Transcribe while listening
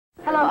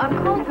I'm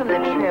calling from the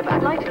trip.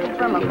 I'd like to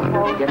confirm a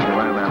call. Getting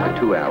around for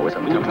 2 hours.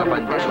 We jumped up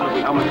on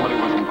personally. How much money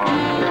was involved?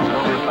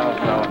 Over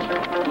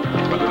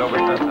 $1,000. Was it over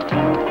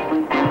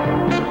 $10,000?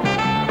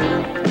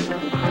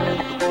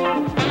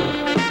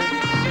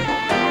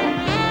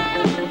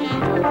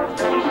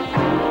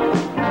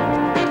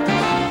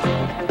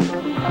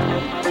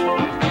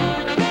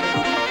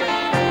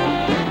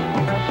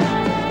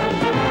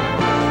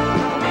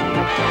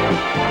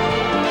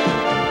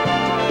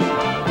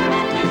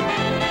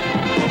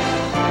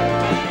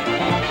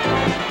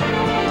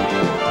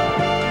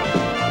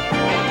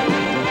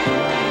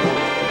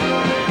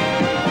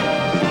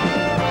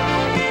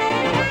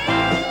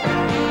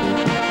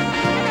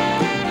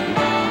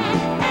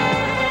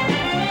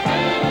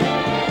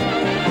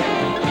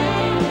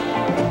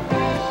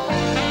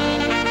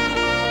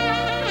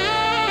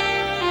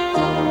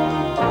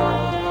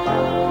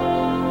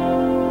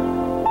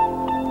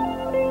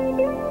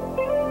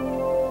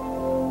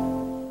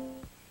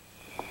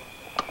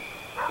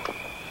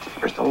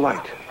 Where's the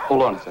light?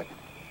 Hold on a second.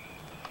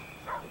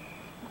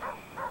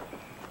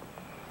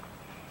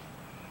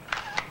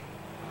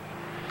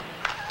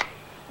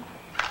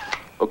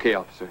 Okay,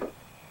 officer.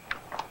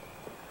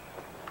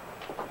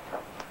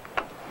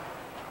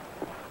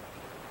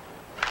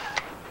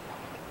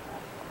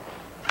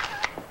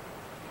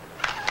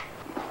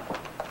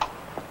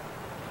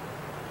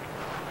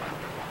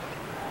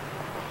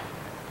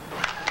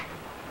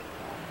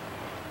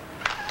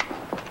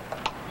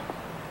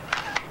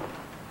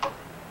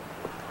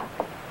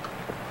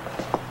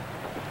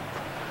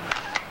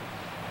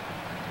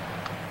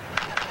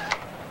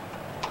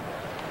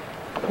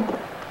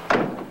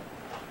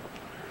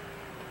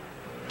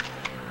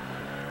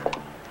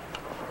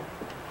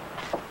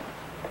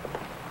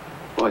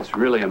 Boy, it's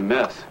really a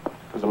mess.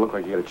 Doesn't look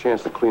like you got a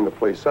chance to clean the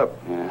place up.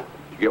 Yeah. Did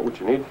you get what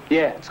you need?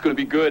 Yeah, it's gonna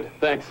be good.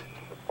 Thanks.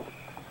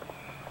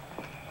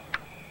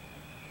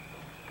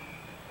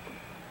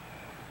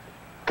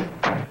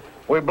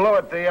 We blew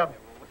it, Thea.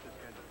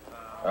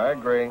 I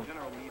agree.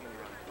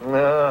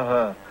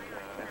 Uh-huh.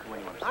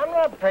 I'm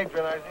not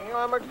patronizing you.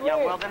 I'm agreeing. Yeah,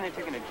 well, then they're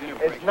taking a dinner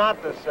break. It's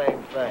not the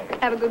same thing.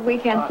 Have a good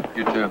weekend.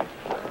 You too.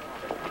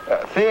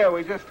 Thea,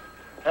 we just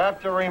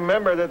have to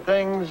remember that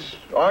things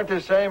aren't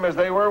the same as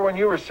they were when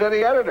you were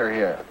city editor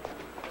here.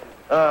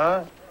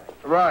 Uh-huh.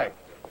 Right.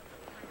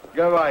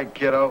 Goodbye,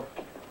 kiddo.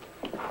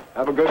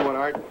 Have a good one,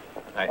 Art.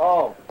 Night.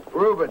 Oh,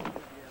 Reuben.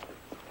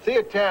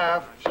 Thea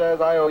Taft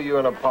says I owe you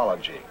an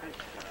apology.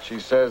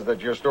 She says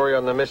that your story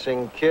on the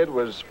missing kid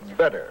was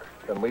better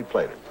than we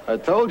played it. I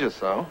told you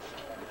so.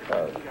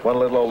 One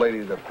little old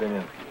lady's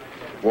opinion.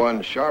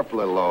 One sharp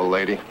little old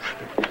lady.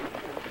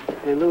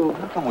 Hey, Lou,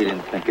 how come we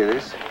didn't think of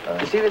this?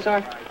 You see this,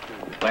 Art?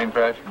 Plane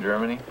crash in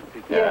Germany?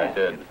 Yeah, I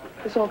did.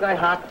 This old guy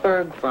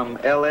Hochberg from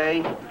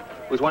L.A.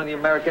 was one of the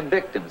American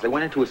victims. They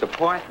went into his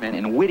apartment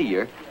in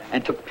Whittier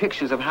and took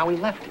pictures of how he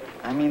left it.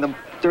 I mean, the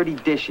dirty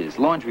dishes,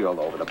 laundry all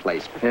over the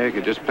place. Yeah, you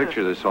could just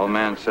picture this old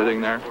man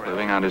sitting there,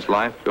 living out his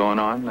life, going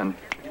on, and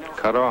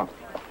cut off.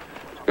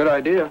 It's a good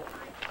idea.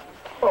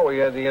 Well, we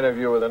had the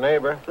interview with a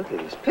neighbor. Look at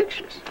these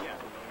pictures.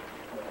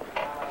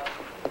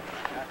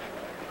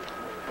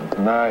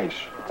 Nice.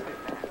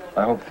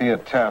 I hope Thea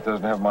Taft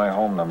doesn't have my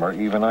home number.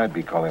 Even I'd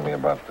be calling me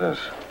about this.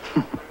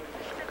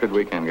 Good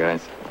weekend,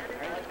 guys.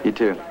 You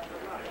too.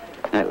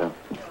 Night, Lou.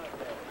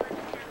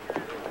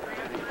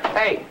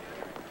 Hey,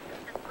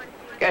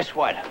 guess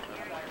what?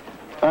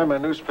 I'm a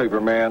newspaper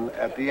man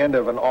at the end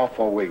of an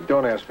awful week.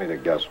 Don't ask me to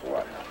guess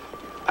what.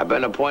 I've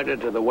been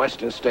appointed to the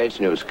Western States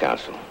News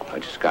Council. I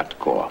just got the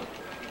call.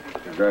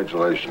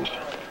 Congratulations.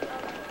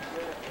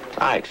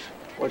 Thanks.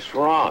 What's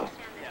wrong?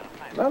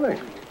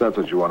 Nothing. That's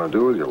what you want to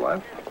do with your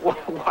life.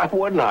 Why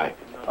wouldn't I?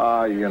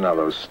 You know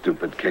those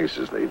stupid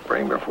cases they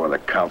bring before the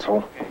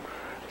council.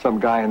 Some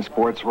guy in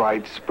sports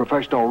writes,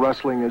 professional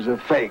wrestling is a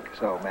fake,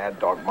 so Mad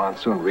Dog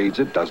Monsoon reads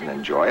it, doesn't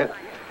enjoy it,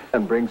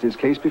 and brings his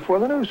case before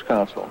the news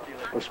council.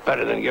 It's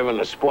better than giving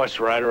a sports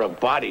writer a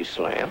body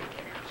slam.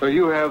 So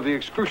you have the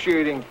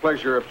excruciating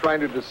pleasure of trying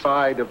to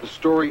decide if the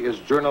story is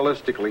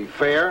journalistically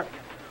fair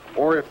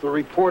or if the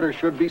reporter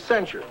should be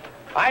censured.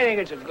 I think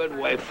it's a good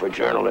way for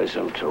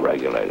journalism to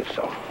regulate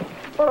itself.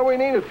 What do we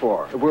need it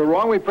for? If we're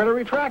wrong, we print a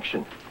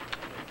retraction.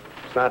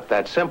 It's not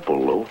that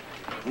simple, Lou.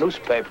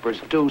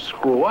 Newspapers do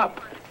screw up.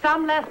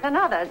 Some less than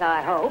others,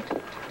 I hope.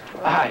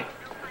 Hi.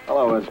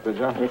 Hello, Miss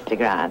Bidger. Mr.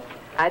 Grant,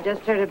 I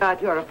just heard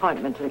about your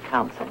appointment to the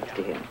council,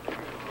 Mr. Hume.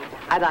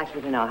 I'd like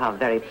you to know how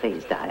very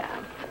pleased I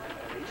am.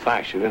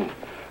 Thanks. You didn't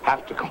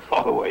have to come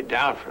all the way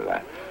down for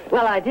that.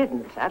 Well, I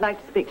didn't. I'd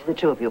like to speak to the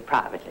two of you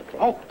privately, please.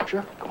 Oh,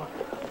 sure. Go on.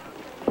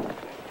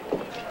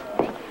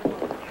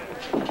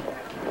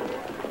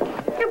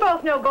 You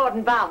both know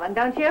Gordon Bauman,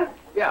 don't you?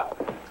 Yeah.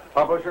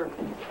 Publisher?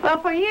 Well,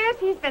 for years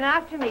he's been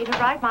after me to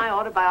write my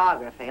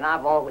autobiography, and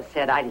I've always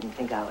said I didn't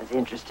think I was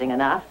interesting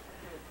enough.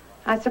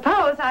 I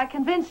suppose I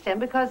convinced him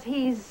because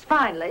he's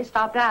finally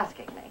stopped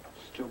asking me.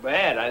 It's too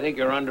bad. I think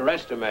you're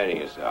underestimating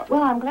yourself.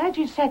 Well, I'm glad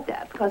you said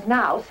that, because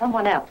now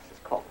someone else has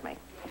called me.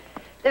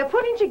 They're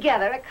putting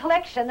together a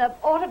collection of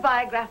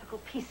autobiographical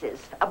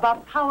pieces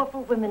about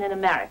powerful women in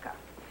America.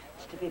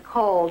 It's to be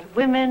called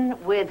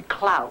Women with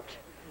Clout.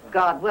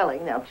 God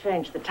willing, they'll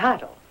change the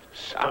title.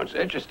 Sounds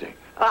interesting.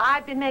 Well,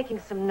 I've been making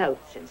some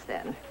notes since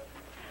then.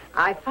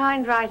 I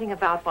find writing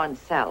about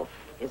oneself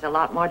is a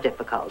lot more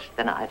difficult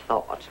than I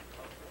thought.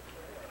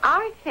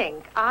 I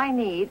think I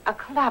need a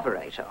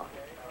collaborator.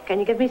 Can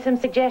you give me some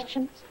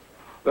suggestions?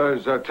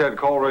 There's Ted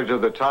Coleridge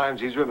of the Times.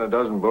 He's written a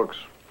dozen books.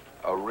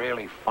 A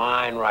really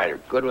fine writer,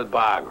 good with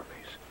biographies.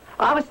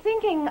 I was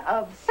thinking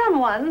of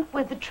someone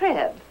with the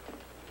Trib.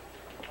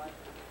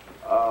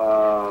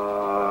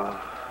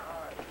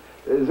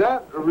 Is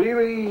that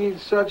really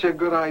such a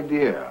good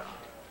idea?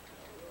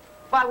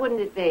 Why wouldn't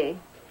it be,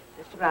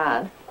 Mr.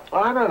 Brown?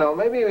 I don't know.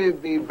 Maybe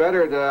it'd be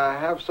better to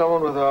have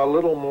someone with a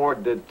little more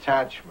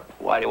detachment.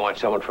 Why do you want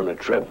someone from the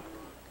Trib?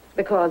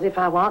 Because if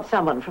I want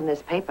someone from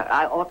this paper,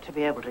 I ought to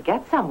be able to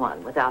get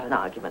someone without an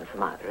argument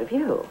from either of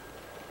you.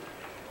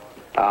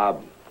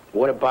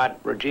 What about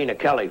Regina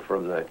Kelly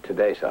from the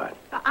Today side?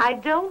 I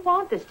don't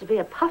want this to be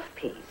a puff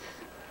piece.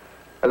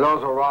 There's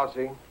also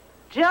Rossi.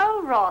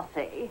 Joe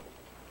Rossi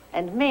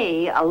and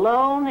me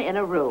alone in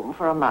a room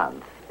for a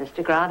month.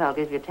 Mr. Grant, I'll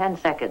give you 10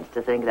 seconds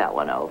to think that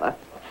one over.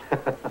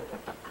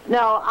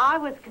 No, I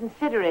was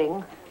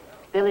considering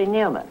Billy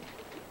Newman.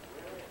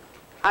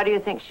 How do you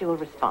think she will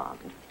respond?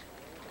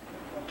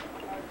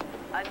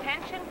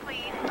 Attention,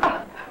 please.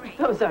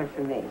 Those aren't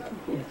for me.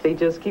 Yes, they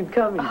just keep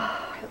coming.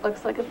 Oh, it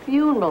looks like a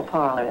funeral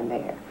parlor in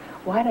there.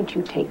 Why don't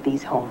you take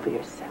these home for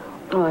yourself?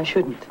 Oh, I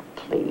shouldn't.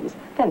 Please.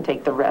 Then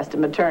take the rest of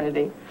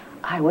maternity.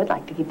 I would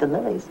like to keep the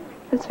lilies.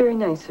 That's very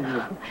nice of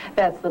you.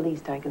 That's the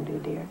least I can do,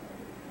 dear.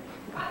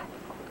 Bye.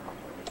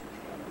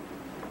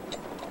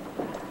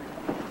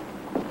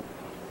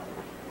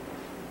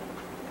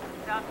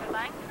 Dr.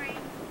 Langtree.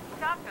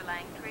 Dr.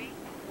 Langtree.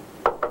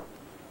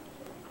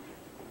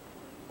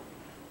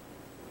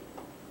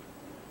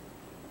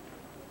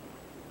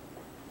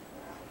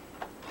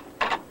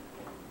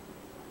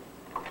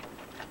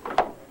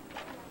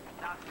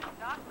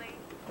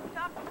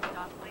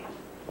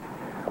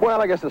 Well,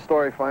 I guess the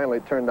story finally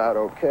turned out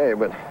okay,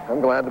 but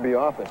I'm glad to be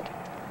off it.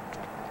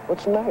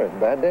 What's the matter?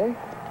 Bad day?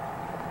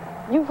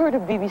 You've heard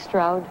of Bibi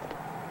Stroud?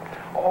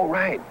 Oh,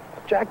 right.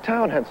 Jack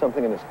Town had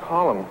something in his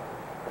column.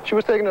 She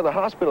was taken to the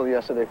hospital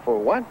yesterday for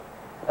what?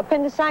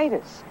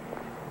 Appendicitis.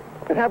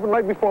 It happened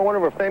right before one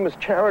of her famous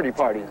charity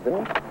parties,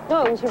 didn't it?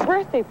 No, it was her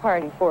birthday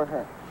party for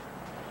her.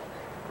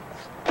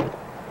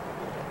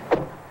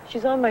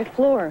 She's on my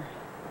floor.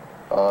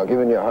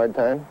 Giving you a hard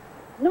time?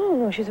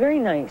 No, she's very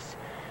nice.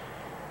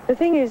 The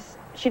thing is,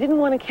 she didn't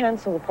want to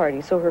cancel the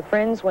party, so her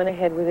friends went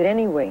ahead with it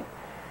anyway.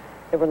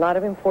 There were a lot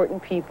of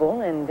important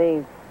people, and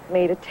they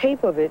made a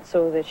tape of it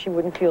so that she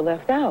wouldn't feel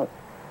left out.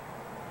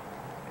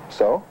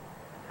 So?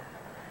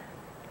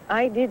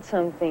 I did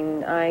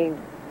something I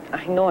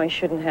know I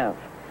shouldn't have.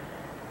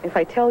 If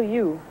I tell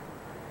you,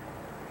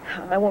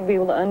 I won't be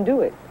able to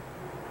undo it.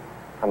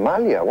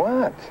 Amalia,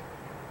 what?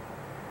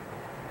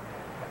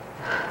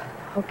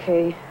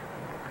 Okay.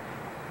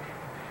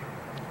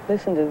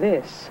 Listen to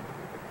this.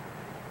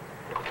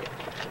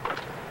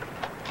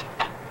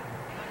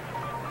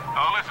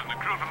 Oh, listen, the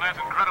crew from That's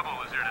Incredible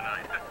is here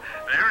tonight.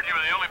 They heard you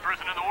were the only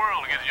person in the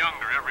world who gets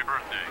younger every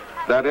birthday.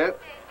 That it?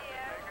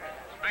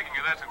 Speaking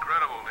of That's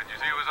Incredible, did you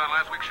see who was on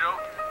last week's show?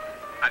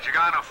 A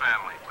Chicano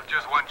family with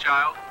just one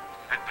child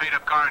and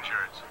paid-up car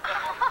insurance.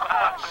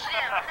 Oh,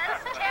 Jim,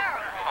 that's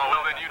terrible. Oh,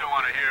 well, then you don't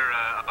want to hear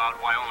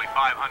about why only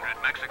 500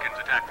 Mexicans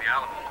attacked the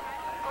Alamo.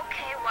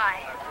 Okay,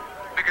 why?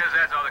 Because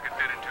that's all that could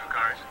fit in 2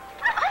 cars.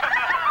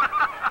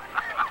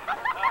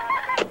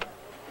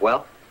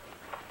 Well?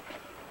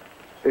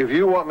 If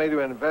you want me to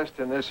invest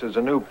in this as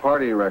a new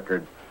party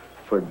record,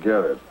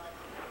 forget it.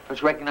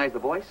 Don't you recognize the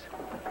voice?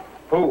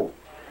 Who?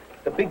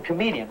 The big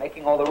comedian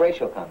making all the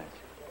racial comments.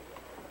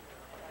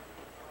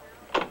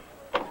 Speaking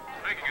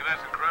of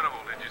That's Incredible,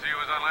 did you see who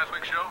was on last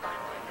week's show?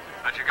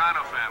 A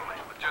Chicano family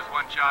with just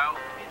one child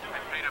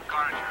and paid-up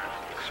car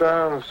insurance.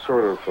 Sounds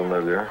sort of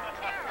familiar.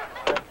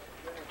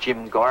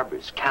 Jim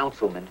Garbers,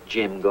 Councilman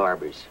Jim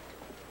Garbers.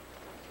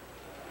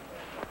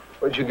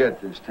 Where'd you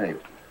get this tape?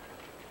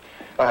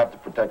 I have to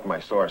protect my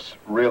source.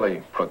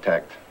 Really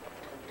protect.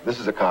 This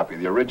is a copy.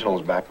 The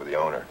original's back with the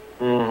owner.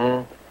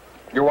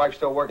 Mm-hmm. Your wife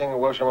still working at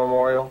Wilshire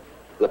Memorial?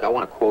 Look, I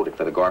want to quote it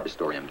for the Garbers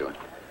story I'm doing.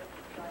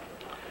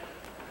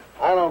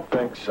 I don't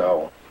think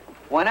so.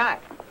 Why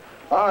not?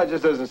 Oh, it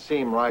just doesn't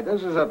seem right.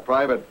 This is a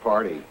private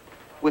party.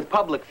 With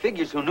public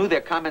figures who knew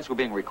their comments were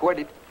being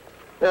recorded.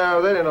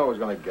 No, they didn't know it was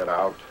going to get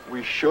out.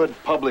 We should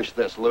publish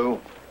this, Lou.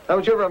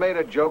 Haven't you ever made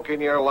a joke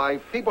in your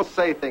life? People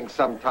say things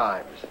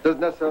sometimes. Doesn't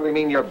necessarily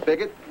mean you're a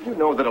bigot. You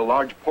know that a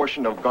large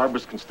portion of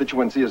Garber's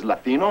constituency is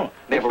Latino?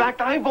 In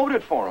fact, I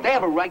voted for him. They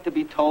have a right to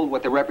be told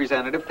what the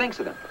representative thinks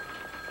of them.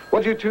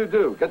 What'd you two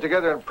do? Get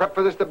together and prep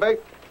for this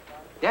debate?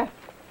 Yeah.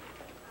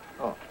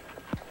 Oh.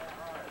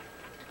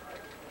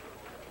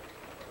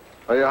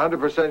 Are you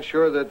 100%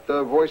 sure that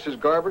voice is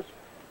Garber's?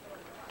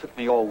 Took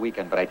me all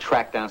weekend, but I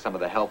tracked down some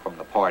of the help from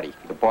the party.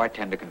 The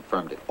bartender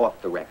confirmed it,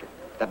 off the record.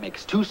 That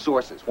makes 2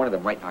 sources, one of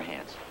them right in our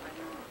hands.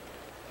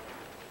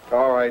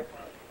 All right.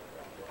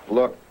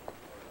 Look,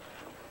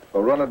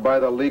 We'll run it by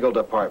the legal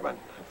department.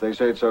 If they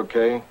say it's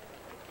okay,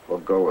 we'll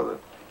go with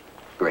it.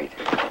 Great.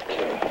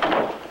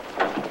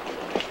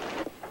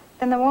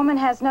 Then the woman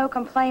has no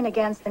complaint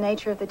against the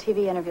nature of the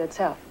TV interview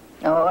itself?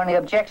 No, her only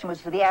objection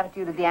was to the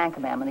attitude of the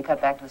anchorman when they cut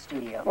back to the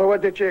studio. Well,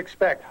 what did she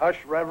expect?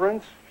 Hushed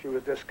reverence? She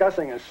was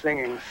discussing a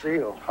singing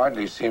seal.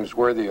 Hardly seems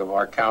worthy of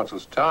our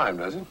counsel's time,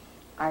 does it?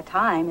 Our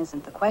time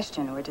isn't the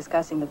question. We're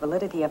discussing the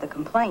validity of the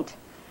complaint.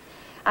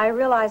 I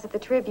realize that the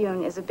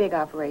Tribune is a big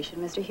operation,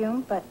 Mr.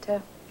 Hume, but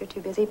if you're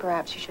too busy,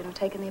 perhaps you shouldn't have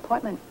taken the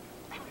appointment.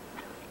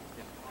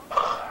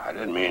 I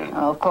didn't mean...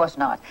 Oh, of course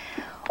not.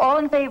 All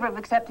in favor of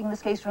accepting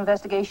this case for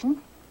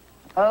investigation?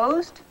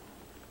 Opposed?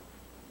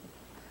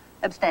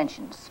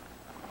 Abstentions.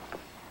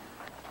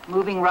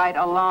 Moving right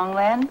along,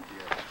 then.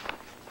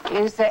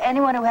 Is there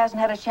anyone who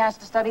hasn't had a chance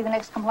to study the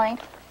next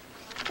complaint?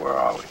 Where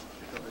are we?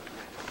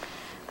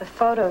 The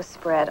photo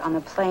spread on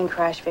the plane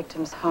crash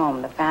victim's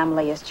home. The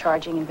family is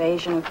charging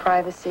invasion of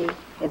privacy.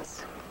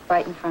 It's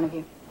right in front of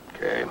you.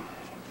 Okay.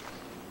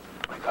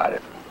 I got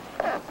it.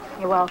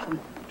 You're welcome.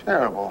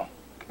 Terrible.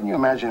 Can you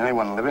imagine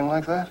anyone living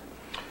like that?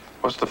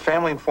 Was the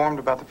family informed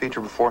about the feature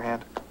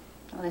beforehand?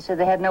 Well, they said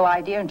they had no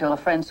idea until a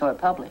friend saw it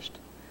published.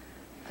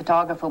 The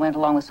photographer went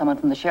along with someone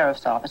from the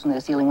sheriff's office when they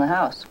were sealing the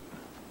house.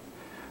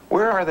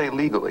 Where are they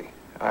legally?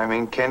 I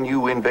mean, can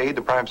you invade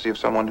the privacy of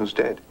someone who's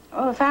dead?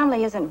 Well, the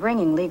family isn't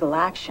bringing legal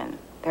action.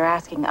 They're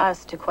asking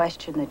us to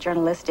question the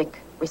journalistic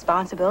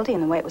responsibility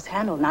and the way it was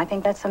handled, and I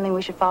think that's something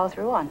we should follow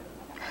through on.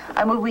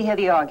 I move we hear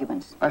the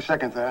arguments. I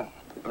second that.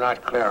 I'm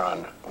not clear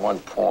on one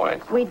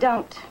point. We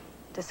don't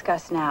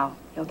discuss now.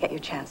 You'll get your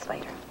chance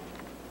later.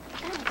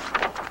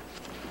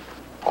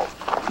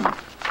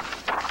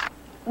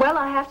 Well,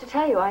 I have to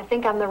tell you, I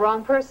think I'm the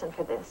wrong person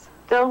for this.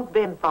 Don't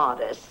be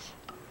modest.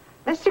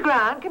 Mr.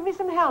 Grant, give me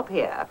some help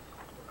here.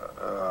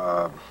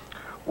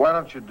 Why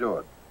don't you do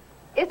it?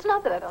 It's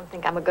not that I don't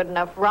think I'm a good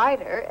enough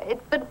writer,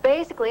 but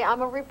basically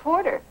I'm a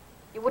reporter.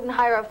 You wouldn't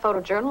hire a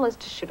photojournalist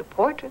to shoot a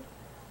portrait.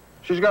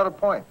 She's got a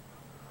point.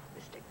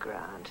 Mr.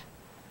 Grant,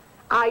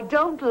 I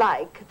don't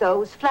like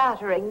those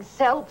flattering,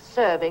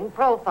 self-serving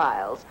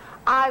profiles.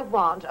 I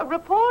want a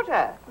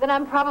reporter. Then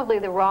I'm probably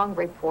the wrong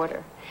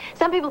reporter.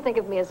 Some people think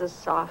of me as a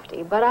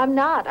softie, but I'm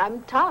not.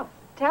 I'm tough.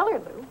 Tell her,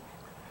 Lou.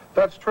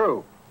 That's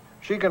true.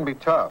 She can be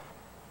tough.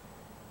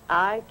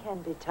 I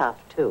can be tough,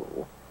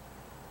 too.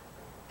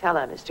 Tell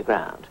her, Mr.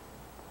 Grant.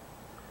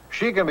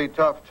 She can be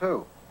tough,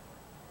 too.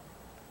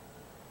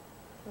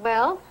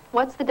 Well,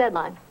 what's the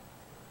deadline?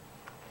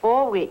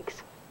 4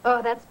 weeks.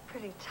 Oh, that's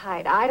pretty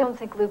tight. I don't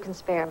think Lou can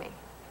spare me.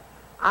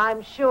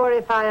 I'm sure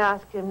if I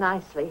asked him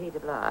nicely, he'd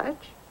oblige.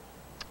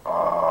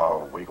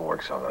 Oh, we can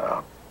work something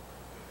out.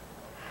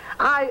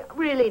 I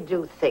really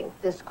do think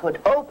this could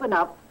open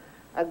up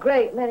a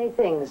great many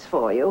things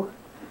for you.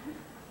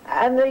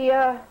 And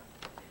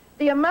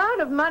the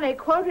amount of money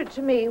quoted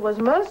to me was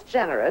most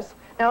generous.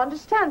 Now,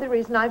 understand the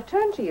reason I've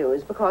turned to you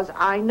is because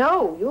I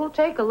know you'll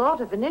take a lot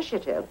of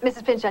initiative.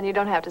 Mrs. Pynchon, you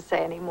don't have to say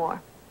any more.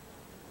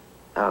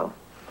 Oh.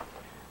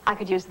 I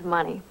could use the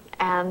money.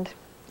 And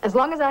as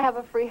long as I have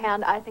a free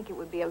hand, I think it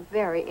would be a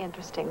very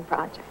interesting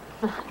project.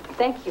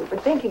 Thank you for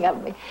thinking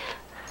of me.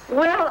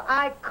 Well,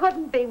 I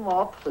couldn't be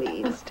more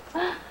pleased.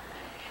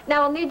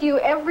 Now, I'll need you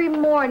every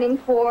morning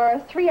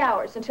for 3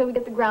 hours until we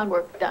get the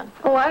groundwork done.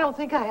 Oh, I don't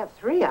think I have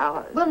 3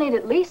 hours. We'll need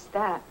at least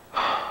that.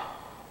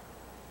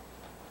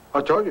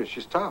 I told you,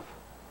 she's tough.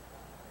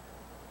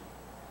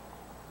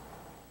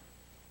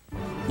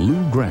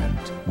 Lou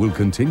Grant will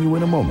continue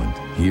in a moment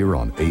here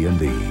on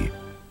A&E.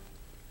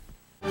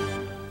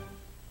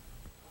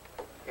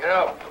 You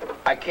know,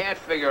 I can't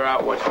figure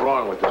out what's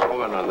wrong with this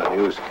woman on the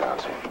news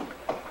council.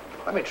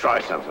 Let me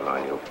try something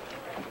on you.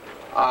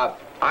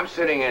 I'm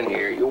sitting in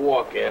here, you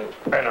walk in,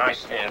 and I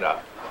stand up.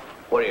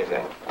 What do you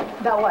think?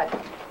 About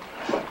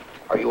what?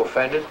 Are you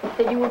offended?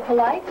 That you were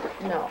polite?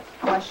 No.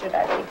 Why should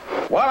I be?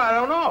 Well, I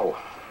don't know.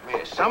 I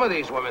mean, some of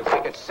these women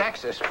think it's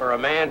sexist for a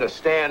man to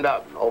stand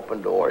up and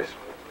open doors.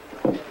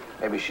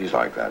 Maybe she's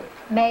like that.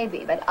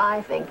 Maybe, but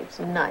I think it's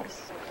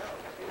nice.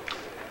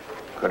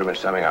 Could have been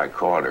something I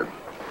called her.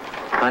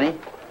 Honey?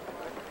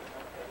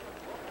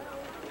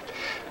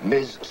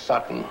 Ms.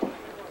 Sutton.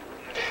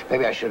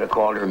 Maybe I should have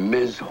called her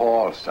Ms.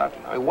 Hall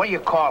Sutton. I mean, what do you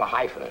call a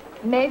hyphenate?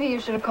 Maybe you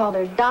should have called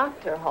her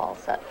Dr. Hall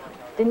Sutton.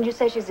 Didn't you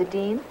say she's a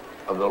dean?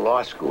 Of the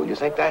law school. You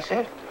think that's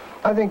it?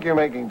 I think you're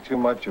making too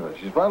much of it.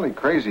 She's probably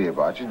crazy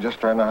about you, just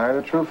trying to hide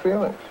her true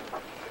feelings.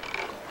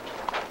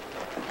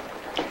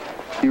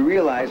 You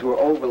realize we're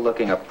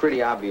overlooking a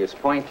pretty obvious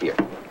point here.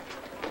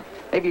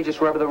 Maybe you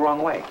just rub her the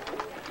wrong way.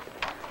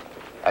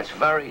 That's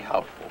very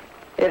helpful.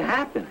 It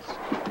happens.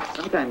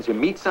 Sometimes you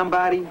meet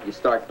somebody, you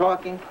start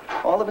talking,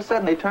 all of a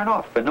sudden they turn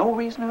off for no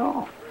reason at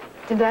all.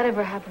 Did that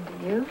ever happen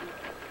to you?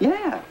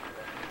 Yeah.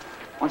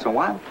 Once in a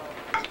while.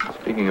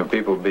 Speaking of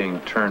people being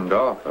turned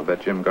off, I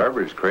bet Jim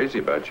Garber's crazy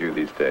about you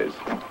these days.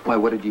 Why,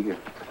 what did you hear?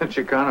 The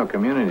Chicano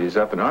community is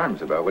up in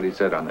arms about what he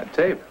said on that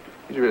tape.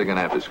 He's really going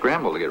to have to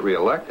scramble to get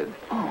reelected.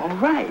 Oh, all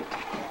right.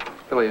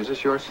 Billy, is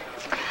this yours?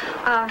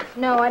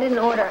 No, I didn't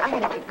order. I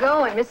gotta get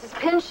going. Mrs.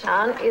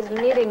 Pynchon is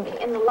meeting me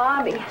in the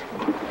lobby.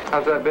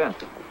 How's that been?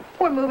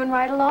 We're moving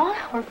right along.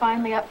 We're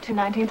finally up to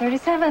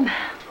 1937.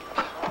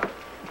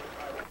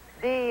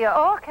 The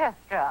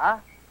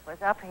orchestra was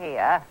up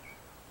here,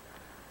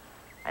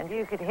 and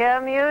you could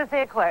hear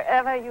music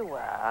wherever you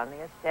were on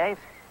the estate.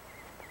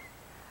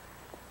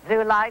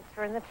 Blue lights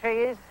were in the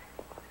trees,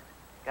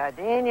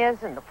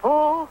 gardenias in the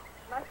pool.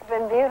 Must have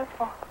been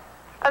beautiful.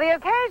 The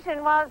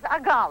occasion was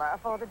a gala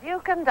for the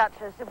Duke and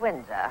Duchess of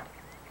Windsor,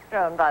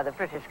 thrown by the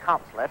British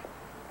consulate.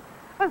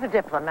 It was a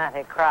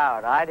diplomatic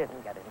crowd. I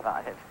didn't get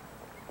invited.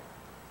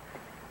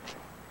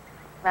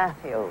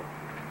 Matthew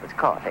was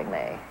courting me.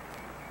 It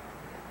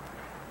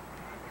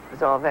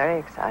was all very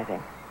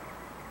exciting.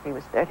 He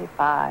was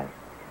 35.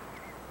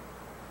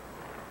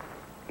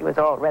 He was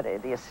already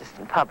the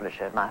assistant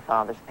publisher in my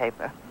father's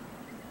paper.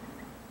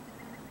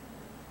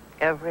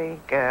 Every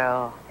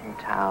girl in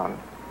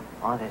town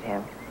wanted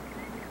him.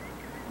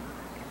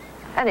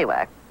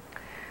 Anyway,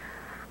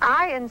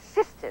 I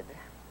insisted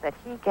that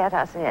he get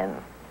us in.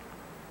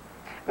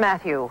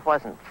 Matthew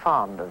wasn't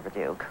fond of the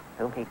Duke,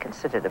 whom he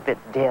considered a bit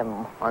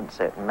dim on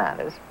certain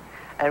matters.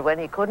 And when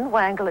he couldn't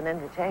wangle an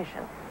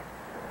invitation,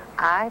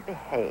 I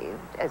behaved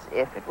as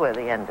if it were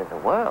the end of the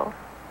world.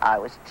 I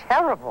was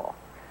terrible.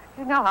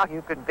 You know how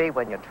you can be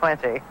when you're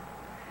 20.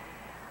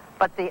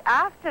 But the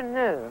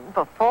afternoon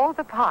before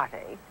the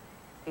party,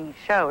 he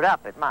showed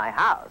up at my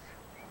house.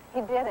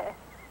 He did it.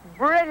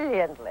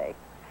 Brilliantly.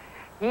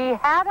 He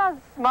had us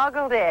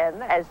smuggled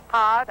in as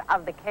part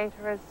of the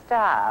caterer's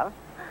staff.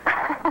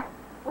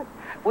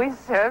 We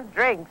served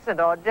drinks and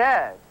hors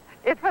d'oeuvres.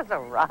 It was a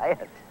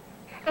riot.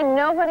 And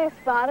nobody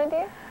spotted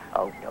you?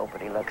 Oh,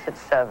 nobody looks at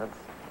servants.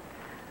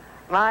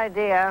 My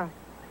dear,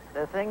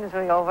 the things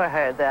we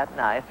overheard that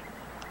night.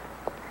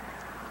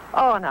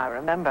 Oh, and I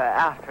remember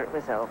after it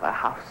was over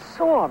how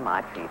sore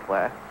my feet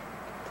were.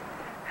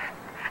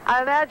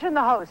 I imagine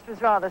the host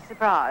was rather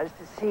surprised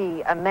to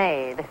see a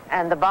maid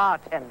and the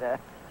bartender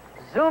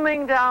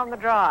zooming down the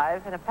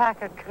drive in a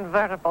Packard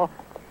convertible.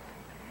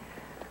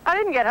 I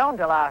didn't get home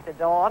till after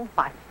dawn.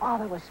 My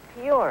father was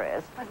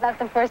furious. Was that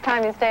the first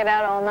time you stayed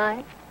out all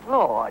night?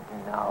 Lord,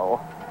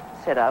 no.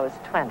 Said I was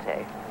 20.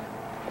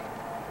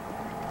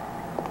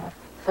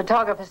 The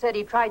photographer said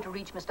he tried to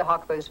reach Mr.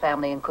 Hochberg's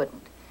family and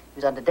couldn't. He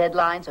was under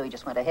deadline, so he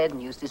just went ahead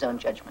and used his own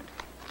judgment.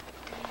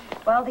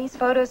 Well, these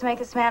photos make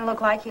this man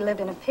look like he lived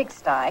in a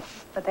pigsty,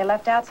 but they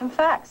left out some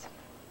facts.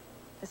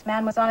 This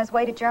man was on his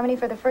way to Germany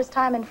for the first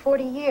time in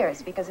 40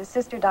 years because his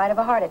sister died of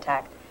a heart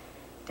attack.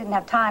 Didn't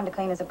have time to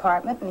clean his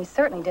apartment, and he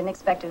certainly didn't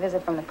expect a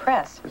visit from the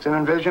press. It's an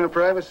invasion of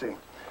privacy.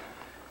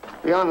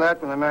 Beyond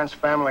that, when the man's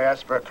family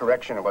asked for a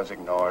correction, it was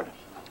ignored.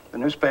 The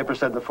newspaper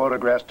said the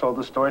photographs told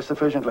the story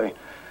sufficiently.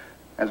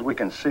 As we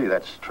can see,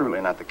 that's truly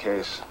not the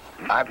case.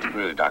 I have to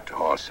agree with Dr.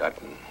 Hall,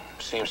 Sutton.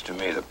 Seems to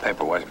me the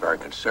paper wasn't very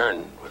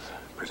concerned with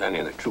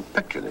presenting the true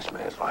picture of this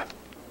man's life.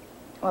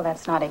 Well,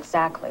 that's not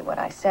exactly what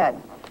I said.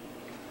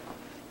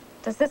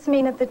 Does this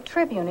mean that the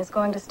Tribune is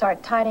going to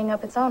start tidying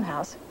up its own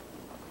house?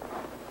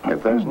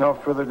 If there's no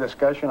further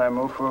discussion, I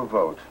move for a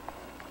vote.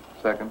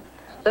 Second.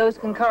 Those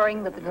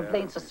concurring that the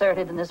complaints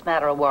asserted in this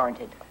matter are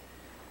warranted.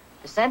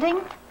 Dissenting?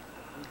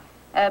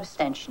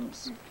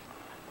 Abstentions.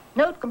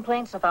 Note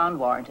complaints are found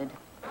warranted.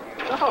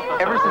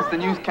 Ever since the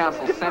News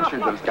Council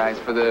censured those guys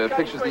for the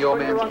pictures of the old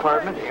man's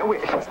apartment,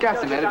 it's got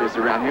some editors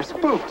around here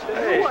spooked.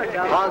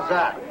 How's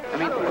that? I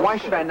mean, why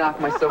should I knock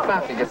myself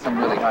out to get some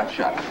really hot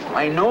shots?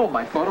 I know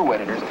my photo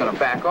editor's gonna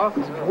back off.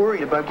 He's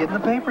worried about getting the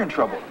paper in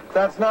trouble.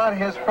 That's not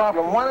his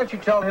problem. Why don't you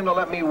tell him to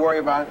let me worry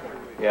about it?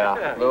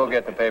 Yeah, Lou'll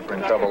get the paper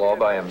in trouble all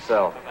by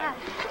himself.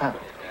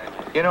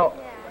 You know,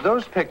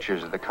 those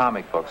pictures of the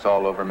comic books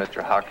all over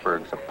Mr.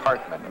 Hochberg's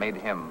apartment made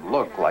him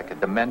look like a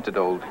demented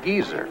old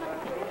geezer.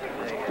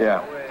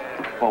 Yeah.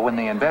 Well, when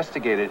they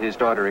investigated, his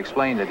daughter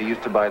explained that he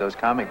used to buy those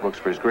comic books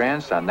for his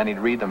grandson. Then he'd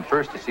read them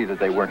first to see that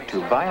they weren't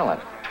too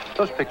violent.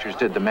 Those pictures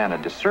did the man a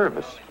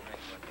disservice.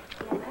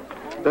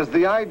 Does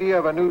the idea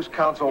of a news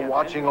council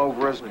watching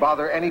over us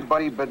bother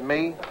anybody but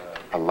me?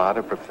 A lot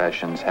of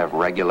professions have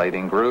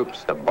regulating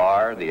groups, the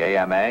bar, the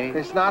AMA.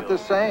 It's not the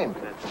same.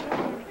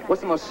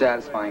 What's the most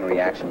satisfying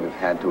reaction you've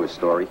had to a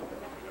story?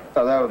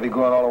 Oh, that would be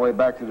going all the way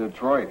back to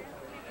Detroit.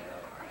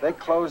 They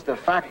closed the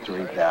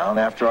factory down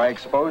after I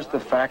exposed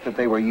the fact that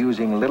they were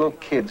using little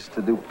kids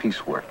to do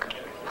piecework.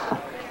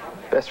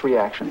 Best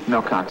reaction,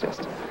 no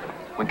contest.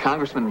 When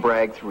Congressman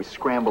Bragg threw his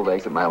scrambled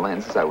eggs at my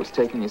lens as I was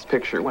taking his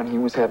picture when he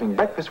was having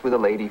breakfast with a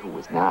lady who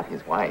was not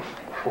his wife.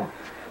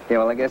 Yeah,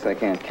 well, I guess I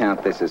can't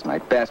count this as my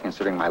best,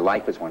 considering my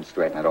life is one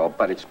straight and all,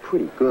 but it's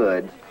pretty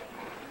good.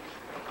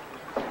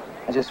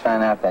 I just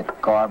found out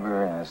that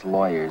Garber and his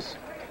lawyers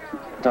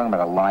are talking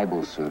about a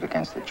libel suit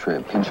against the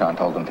Trib. Pinchon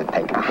told them to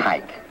take a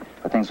hike,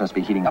 but things must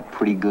be heating up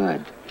pretty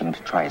good for them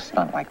to try a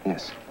stunt like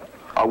this.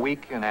 A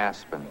week in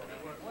Aspen.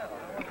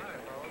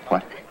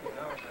 What?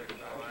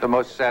 The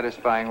most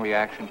satisfying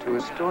reaction to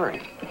a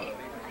story.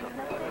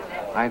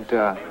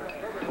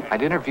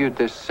 I'd interviewed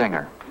this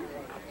singer.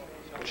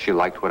 She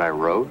liked what I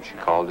wrote. She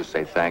called to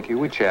say thank you.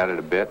 We chatted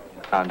a bit.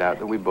 Found out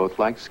that we both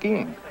liked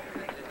skiing.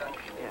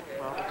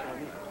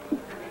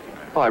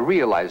 Well, I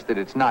realized that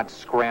it's not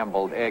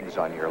scrambled eggs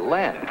on your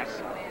lens.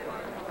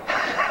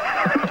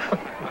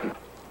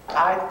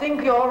 I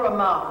think you're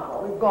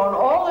remarkable. We've gone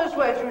all this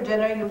way through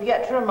dinner. You've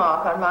yet to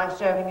remark on my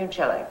serving you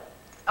chili.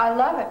 I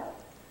love it.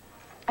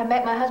 I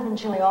make my husband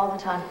chili all the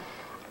time.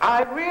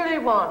 I really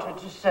wanted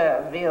to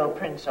serve veal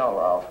Prince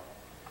Olaf,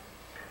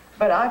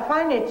 but I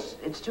find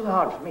it's too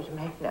hard for me to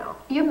make now.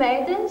 You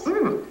made this?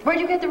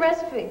 Where'd you get the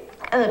recipe?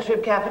 In the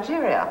Trip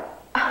cafeteria.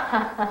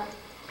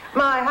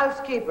 My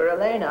housekeeper,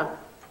 Elena,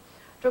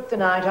 took the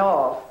night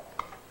off.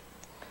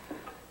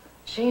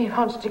 She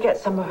wants to get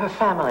some of her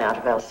family out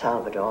of El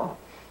Salvador.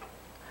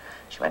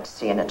 She went to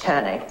see an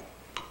attorney.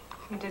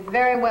 You did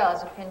very well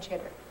as a pinch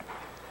hitter.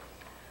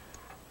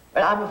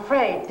 But I'm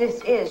afraid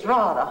this is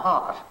rather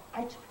hard.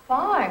 It's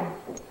fine.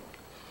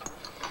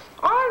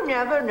 I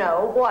never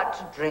know what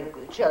to drink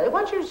with chili.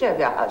 What do you serve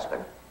your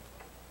husband?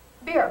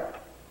 Beer.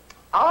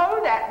 Oh,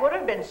 that would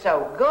have been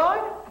so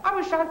good. I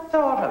wish I'd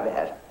thought of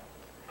it.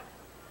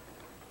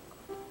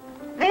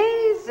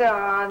 These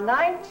are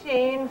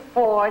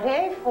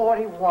 1940,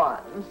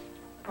 41,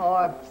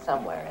 or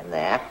somewhere in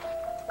there.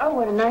 Oh,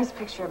 what a nice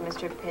picture of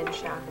Mr.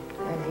 Pinshaw.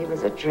 And he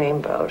was a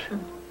dreamboat.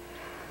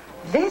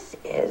 This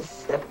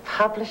is the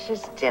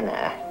publisher's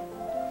dinner.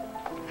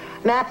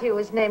 Matthew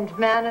was named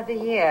Man of the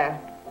Year.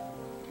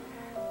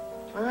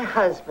 My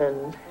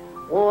husband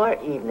wore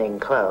evening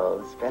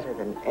clothes better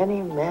than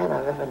any man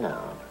I've ever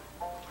known.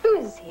 Who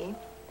is he?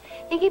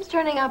 He keeps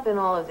turning up in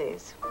all of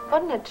these.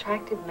 What an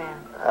attractive man.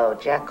 Oh,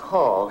 Jack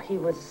Hall. He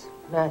was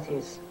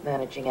Matthew's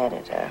managing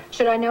editor.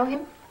 Should I know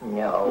him?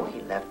 No,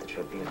 he left the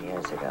Tribune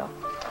years ago.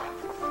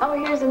 Oh,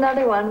 here's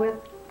another one with...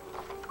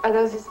 Are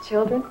those his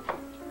children?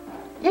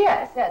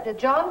 Yes,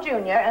 John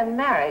Jr. and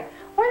Mary.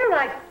 Why don't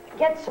I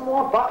get some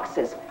more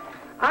boxes?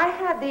 I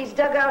had these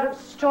dug out of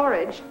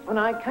storage when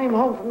I came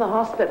home from the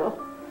hospital.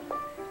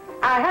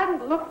 I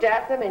hadn't looked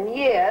at them in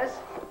years.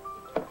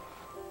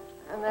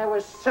 And there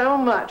was so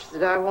much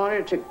that I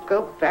wanted to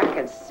go back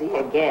and see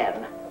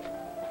again.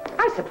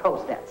 I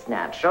suppose that's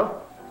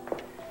natural.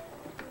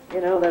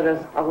 You know,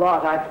 there's a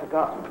lot I've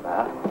forgotten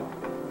about.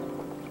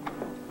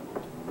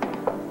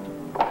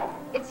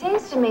 It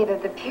seems to me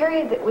that the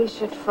period that we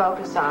should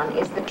focus on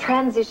is the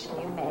transition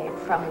you made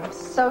from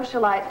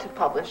socialite to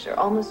publisher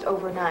almost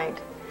overnight.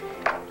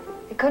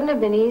 It couldn't have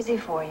been easy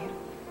for you.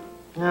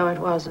 No, it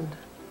wasn't.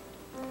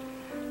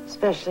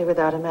 Especially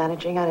without a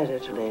managing editor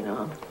to lean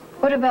on.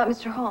 What about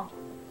Mr. Hall?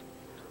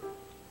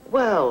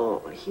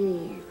 Well,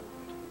 he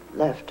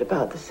left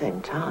about the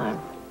same time.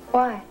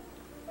 Why?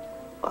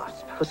 Well, I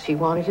suppose he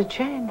wanted to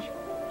change.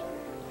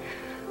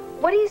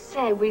 What do you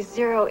say we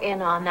zero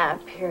in on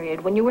that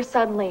period when you were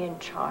suddenly in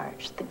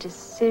charge? The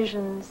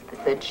decisions,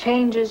 the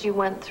changes you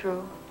went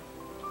through?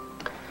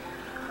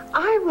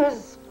 I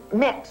was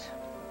met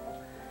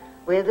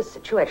with a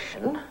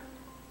situation,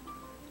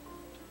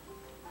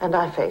 and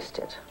I faced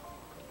it.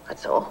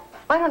 That's all.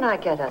 Why don't I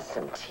get us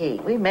some tea?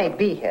 We may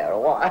be here a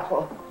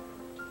while.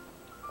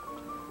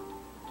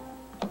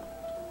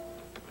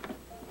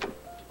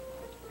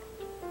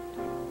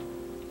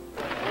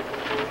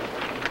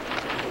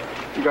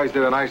 You guys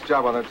did a nice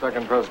job on that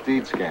second trust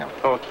deed scam.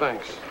 Oh,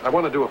 thanks. I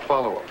want to do a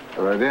follow-up.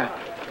 Good idea.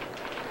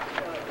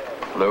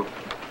 Luke?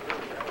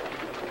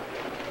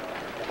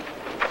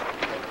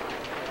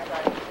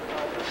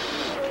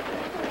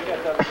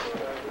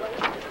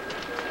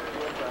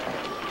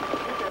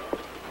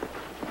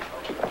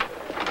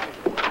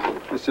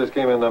 This just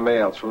came in the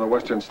mail. It's from the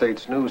Western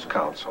States News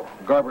Council.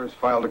 Garber's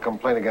filed a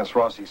complaint against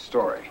Rossi's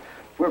story.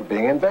 We're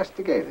being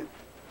investigated.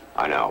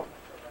 I know.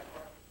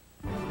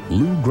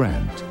 Lou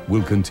Grant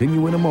will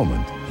continue in a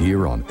moment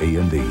here on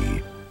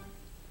A&E.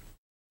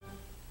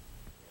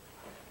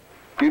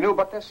 You knew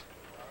about this?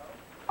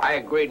 I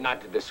agreed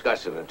not to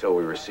discuss it until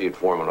we received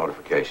formal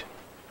notification.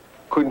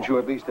 Couldn't you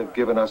at least have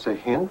given us a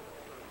hint?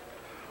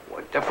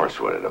 What difference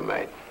would it have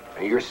made?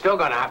 You're still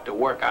going to have to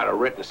work out a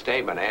written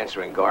statement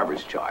answering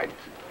Garber's charges.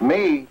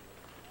 Me?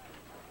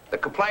 The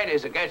complaint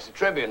is against the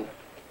Tribune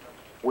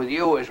with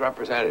you as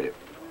representative.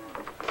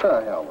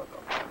 The hell with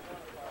them.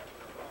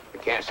 You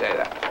can't say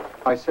that.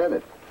 I said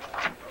it.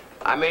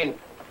 I mean,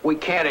 we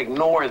can't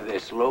ignore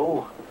this,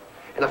 Lou.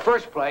 In the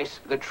first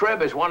place, the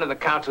Trib is one of the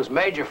council's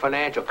major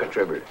financial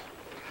contributors.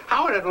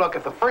 How would it look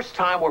if the first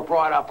time we're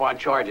brought up on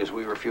charges,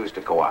 we refuse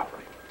to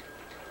cooperate?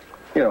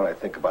 You know what I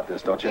think about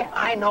this, don't you? Yeah,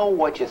 I know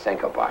what you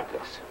think about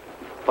this.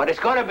 But it's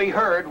going to be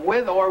heard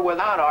with or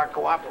without our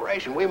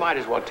cooperation. We might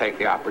as well take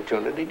the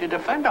opportunity to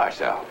defend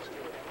ourselves.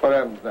 What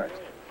happens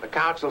next? The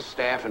council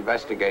staff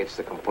investigates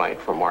the complaint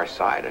from our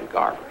side and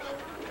Garber's.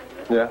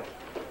 Yeah?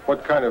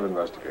 What kind of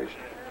investigation?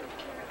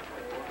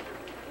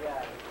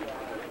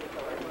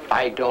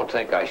 I don't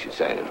think I should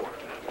say anymore.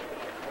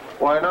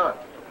 Why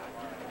not?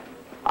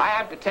 I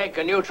have to take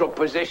a neutral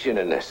position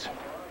in this.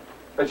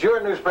 It's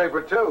your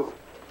newspaper, too.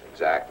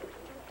 Exactly.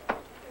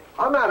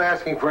 I'm not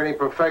asking for any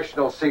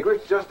professional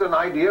secrets, just an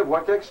idea of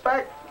what to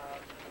expect.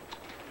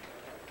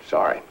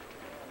 Sorry.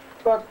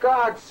 For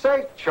God's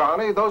sake,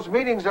 Charlie, those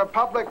meetings are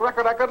public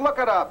record. I could look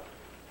it up.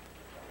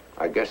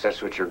 I guess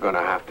that's what you're going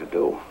to have to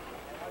do.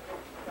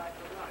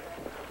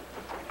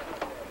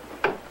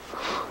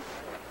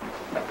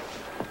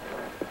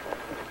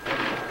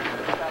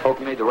 Hope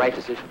you made the right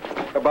decision.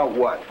 About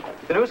what?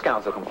 The News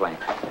Council complaint.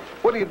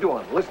 What are you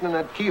doing? Listening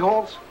at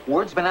keyholes?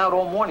 Word's been out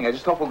all morning. I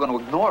just hope we're going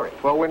to ignore it.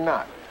 Well, we're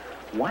not.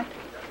 What?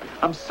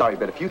 I'm sorry,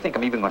 but if you think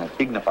I'm even going to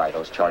dignify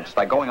those charges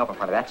by going up in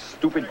front of that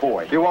stupid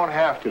boy... You won't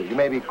have to. You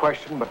may be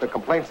questioned, but the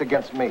complaint's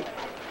against me.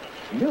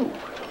 You?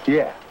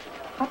 Yeah.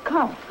 How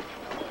come?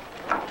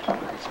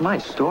 It's my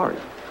story.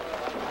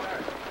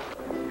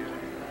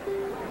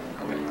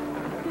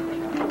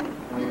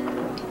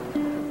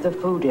 The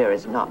food here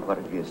is not what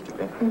it used to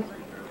be.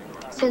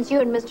 Since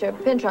you and Mr.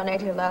 Pynchon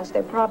ate here last,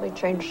 they probably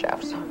changed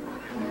chefs.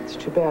 It's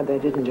too bad they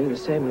didn't do the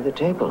same with the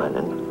table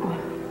linen.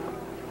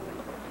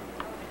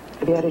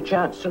 Have you had a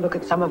chance to look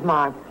at some of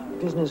my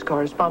business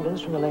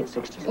correspondence from the late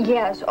 60s?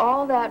 Yes,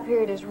 all that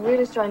period is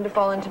really starting to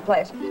fall into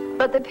place.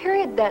 But the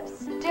period that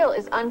still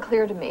is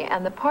unclear to me,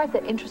 and the part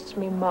that interests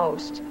me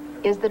most,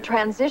 is the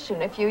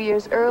transition a few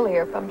years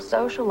earlier from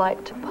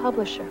socialite to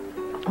publisher.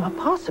 Well,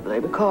 possibly,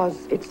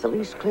 because it's the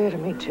least clear to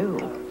me, too.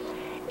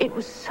 It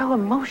was so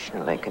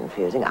emotionally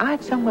confusing. I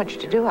had so much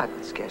to do, I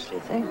could scarcely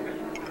think.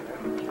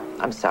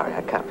 I'm sorry,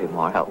 I can't be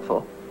more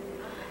helpful.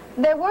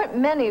 There weren't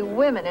many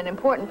women in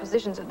important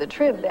positions at the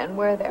Trib then,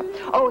 were there?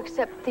 Oh,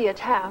 except Thea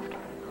Taft.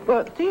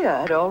 Well, Thea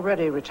had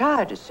already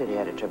retired as city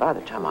editor by the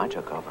time I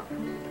took over.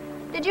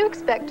 Did you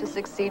expect to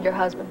succeed your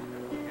husband?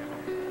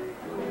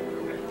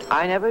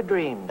 I never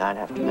dreamed I'd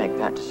have to make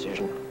that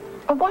decision.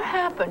 What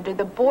happened? Did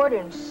the board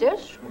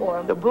insist,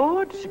 or...? The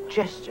board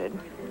suggested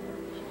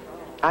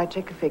I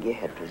take a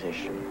figurehead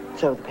position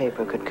so the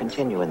paper could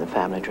continue in the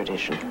family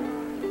tradition.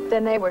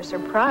 Then they were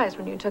surprised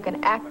when you took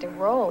an active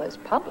role as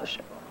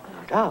publisher.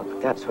 No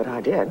doubt, that's what I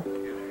did.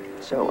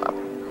 So,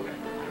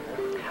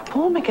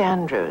 Paul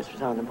McAndrews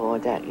was on the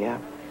board that year.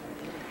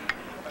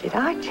 Did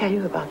I tell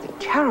you about the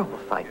terrible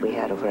fight we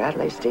had over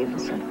Adlai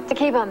Stevenson? To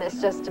keep on this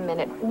just a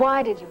minute,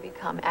 why did you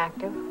become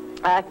active?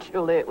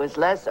 Actually, it was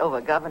less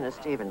over Governor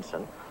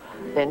Stevenson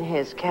than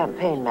his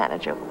campaign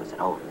manager, who was an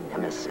old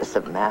nemesis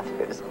of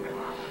Matthews.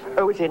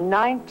 It was in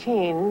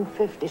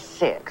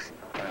 1956.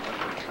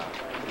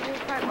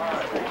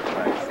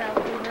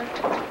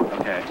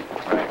 Okay,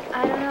 right.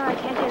 I don't know. I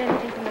can't get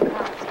anything from the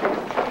cops. They're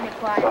keeping it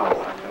quiet.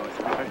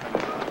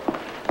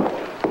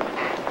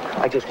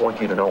 I just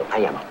want you to know I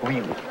am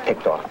really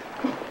ticked off.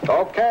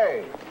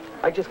 Okay.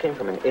 I just came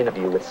from an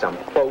interview with some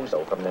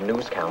bozo from the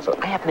News Council.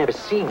 I have never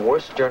seen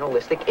worse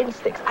journalistic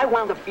instincts. I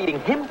wound up feeding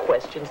him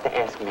questions to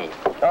ask me.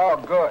 Oh,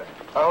 good.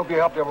 I hope you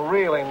helped him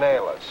really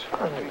nail us.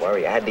 Oh, don't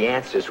worry, I had the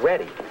answers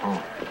ready.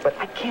 But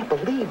I can't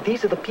believe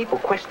these are the people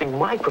questioning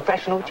my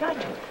professional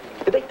judgment.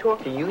 Did they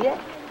talk to you yet?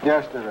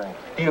 Yesterday.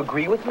 Do you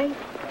agree with me?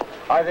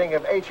 I think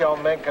if H.L.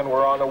 Mencken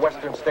were on the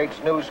Western States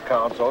News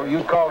Council,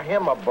 you'd call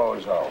him a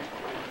bozo.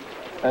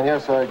 And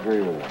yes, I agree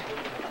with you.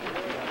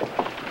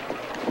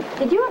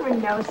 Did you ever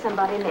know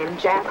somebody named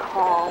Jack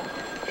Hall?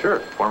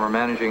 Sure, former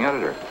managing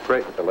editor.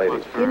 Great with the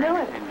ladies. You knew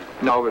it?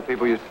 No, but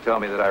people used to tell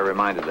me that I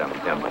reminded them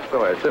of him.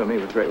 So I assume he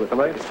was great with the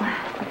ladies.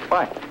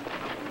 Why?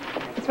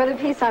 It's for the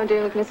piece I'm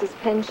doing with Mrs.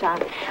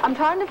 Pynchon. I'm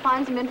trying to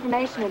find some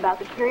information about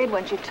the period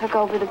when she took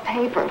over the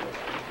paper.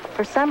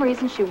 For some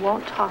reason, she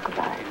won't talk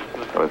about it.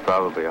 It was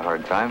probably a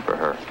hard time for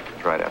her.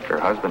 It's right after her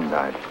husband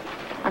died.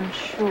 I'm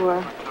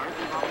sure.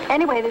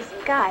 Anyway, this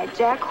guy,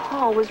 Jack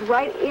Hall, was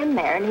right in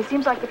there, and he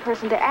seems like the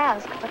person to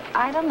ask, but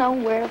I don't know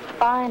where to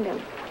find him.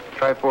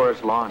 Try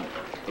Forrest Lawn.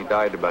 He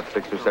died about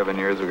 6 or 7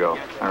 years ago.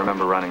 I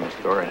remember running the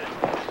story.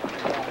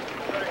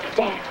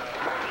 Damn.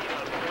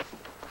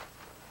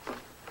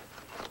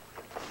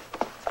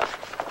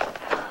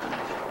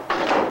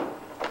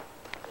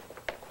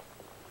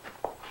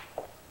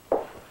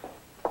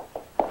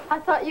 I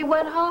thought you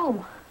went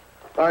home.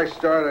 I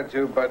started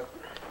to, but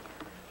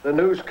the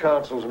News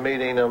Council's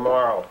meeting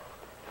tomorrow.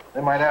 They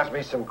might ask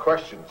me some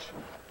questions,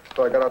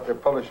 so I got out their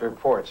published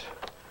reports.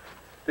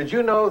 Did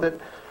you know that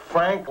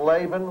Frank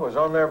Laban was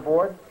on their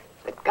board?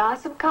 The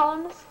gossip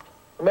columnist?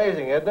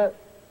 Amazing, isn't it?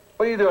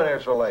 What are you doing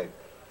here so late?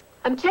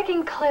 I'm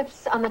checking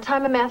clips on the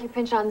time of Matthew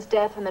Pynchon's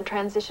death and the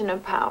transition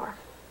of power.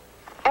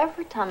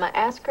 Every time I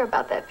ask her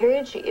about that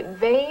period, she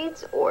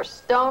evades or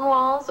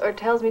stonewalls or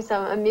tells me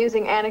some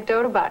amusing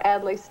anecdote about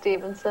Adlai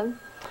Stevenson.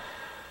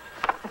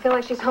 I feel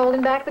like she's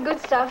holding back the good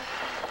stuff.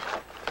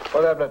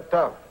 What happened to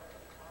Tough?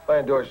 I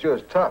endorsed you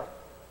as Tough.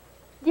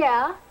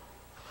 Yeah.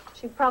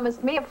 She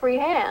promised me a free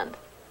hand.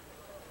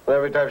 And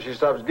every time she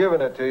stops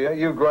giving it to you,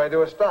 you grind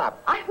to a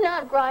stop. I'm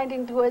not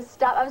grinding to a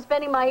stop. I'm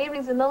spending my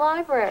evenings in the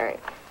library.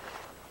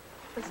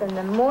 Listen,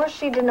 the more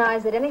she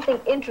denies that anything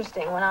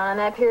interesting went on in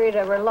that period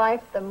of her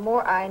life, the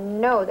more I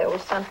know there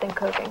was something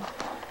cooking.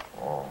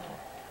 Oh.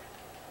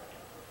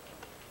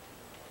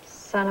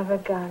 Son of a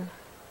gun.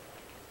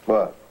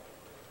 What?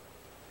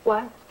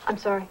 What? I'm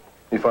sorry.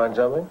 You find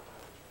something?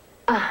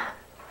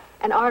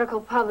 An article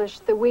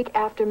published the week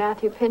after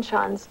Matthew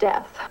Pynchon's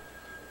death.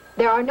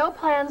 There are no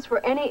plans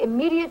for any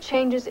immediate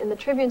changes in the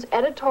Tribune's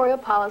editorial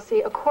policy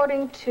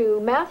according to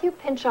Matthew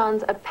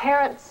Pynchon's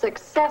apparent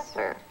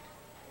successor,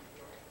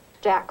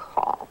 Jack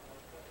Hall.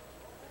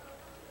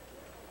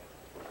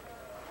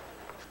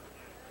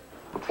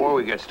 Before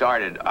we get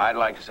started, I'd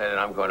like to say that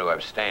I'm going to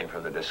abstain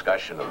from the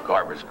discussion of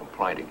Garber's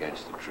complaint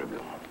against the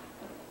Tribune.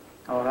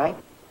 All right.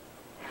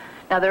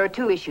 Now, there are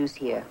two issues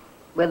here.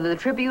 Whether the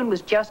Tribune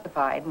was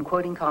justified in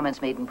quoting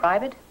comments made in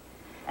private,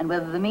 and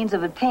whether the means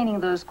of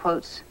obtaining those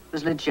quotes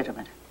was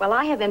legitimate. Well,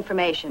 I have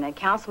information that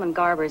Councilman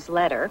Garber's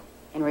letter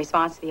in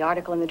response to the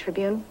article in the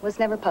Tribune was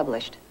never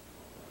published.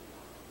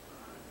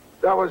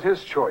 That was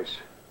his choice.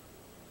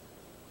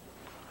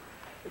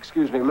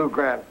 Excuse me, Lou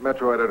Grant,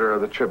 Metro editor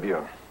of the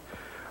Tribune.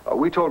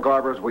 We told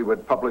Garbers we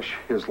would publish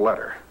his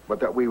letter,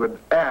 but that we would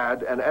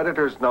add an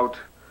editor's note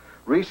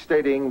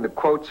restating the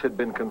quotes had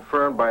been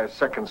confirmed by a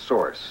second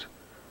source.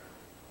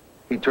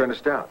 He turned us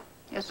down.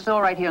 Yes, it's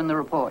all right here in the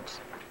reports.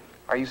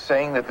 Are you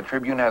saying that the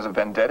Tribune has a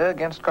vendetta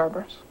against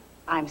Garbers?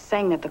 I'm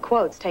saying that the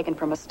quotes taken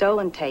from a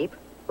stolen tape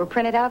were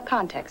printed out of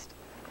context.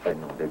 And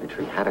no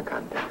bigotry had a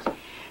context.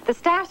 The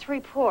staff's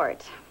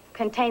report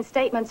contains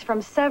statements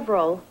from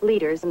several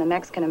leaders in the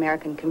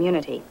Mexican-American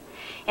community,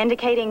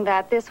 indicating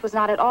that this was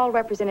not at all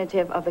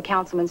representative of the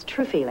councilman's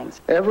true feelings.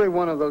 Every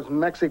one of those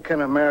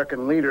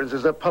Mexican-American leaders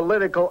is a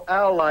political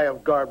ally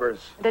of Garber's.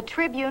 The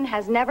Tribune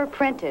has never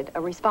printed a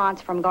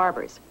response from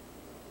Garber's.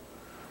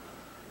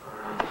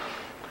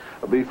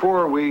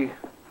 Before we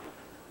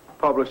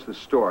published the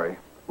story,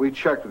 we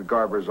checked with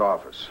Garber's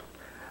office.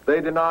 They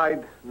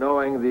denied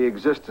knowing the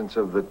existence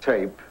of the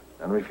tape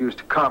and refused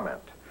to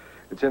comment.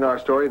 It's in our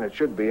story, and it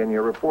should be in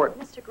your report.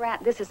 Mr.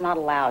 Grant, this is not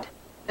allowed.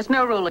 There's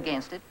no rule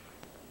against it.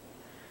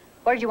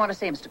 What did you want to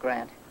say, Mr.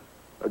 Grant?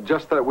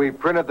 Just that we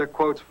printed the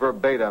quotes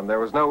verbatim. There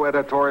was no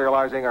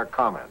editorializing or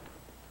comment.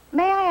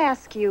 May I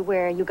ask you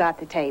where you got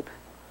the tape?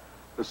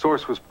 The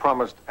source was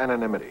promised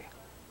anonymity.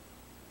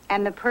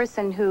 And the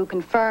person who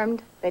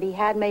confirmed that he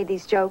had made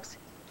these jokes?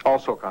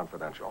 Also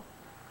confidential.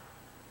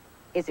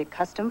 Is it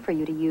custom for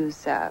you to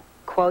use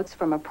quotes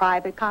from a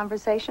private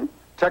conversation?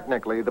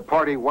 Technically, the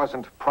party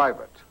wasn't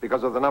private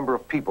because of the number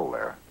of people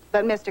there.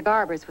 But Mr.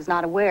 Garbers was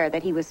not aware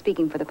that he was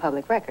speaking for the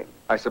public record.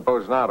 I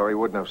suppose not, or he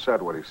wouldn't have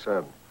said what he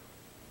said.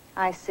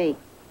 I see.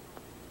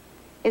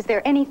 Is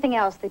there anything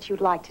else that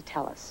you'd like to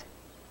tell us?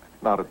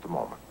 Not at the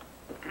moment.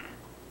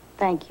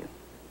 Thank you.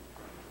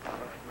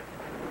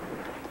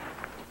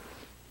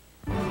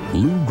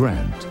 Lou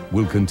Grant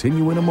will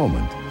continue in a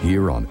moment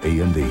here on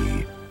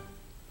A&E.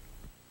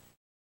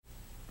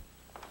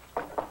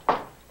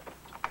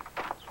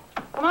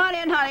 Come on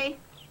in, honey.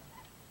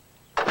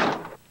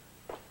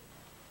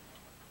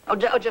 Oh,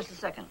 just a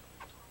second.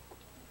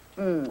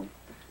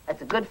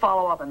 That's a good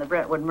follow-up on the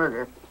Brentwood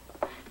murder.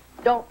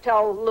 Don't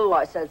tell Lou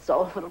I said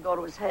so. It'll go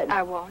to his head.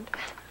 I won't.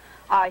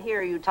 I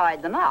hear you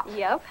tied the knot.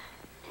 Yep.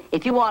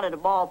 If you wanted a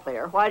ball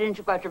player, why didn't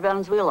you go to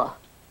Venezuela?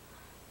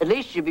 At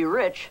least you'd be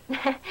rich.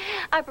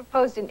 I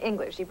proposed in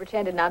English. He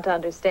pretended not to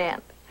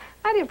understand.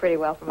 I did pretty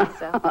well for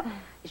myself.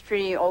 He's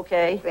treating you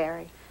okay?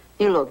 Very.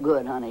 You look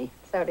good, honey.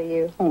 So do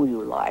you. Oh,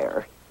 you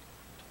liar.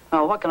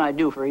 Now, what can I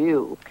do for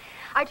you?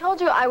 I told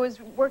you I was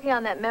working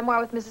on that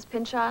memoir with Mrs.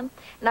 Pynchon,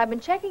 and I've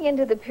been checking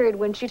into the period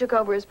when she took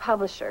over as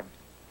publisher.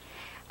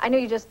 I knew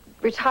you just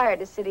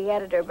retired as city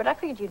editor, but I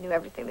figured you knew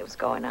everything that was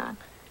going on.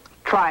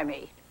 Try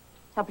me.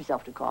 Help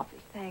yourself to coffee.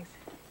 Thanks.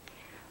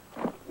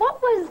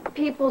 What was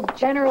people's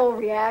general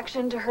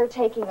reaction to her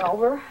taking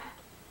over?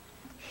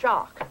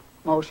 Shock,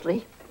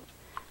 mostly.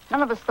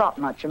 None of us thought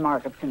much of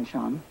Margaret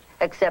Pynchon,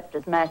 except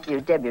as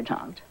Matthew's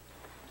debutante.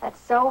 That's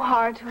so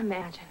hard to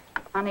imagine.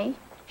 Honey,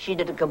 she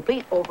did a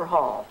complete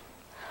overhaul.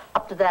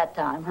 Up to that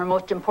time, her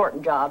most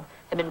important job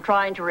had been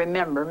trying to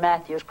remember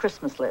Matthew's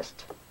Christmas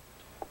list.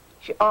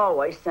 She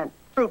always sent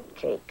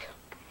fruitcake.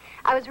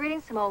 I was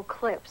reading some old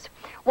clips.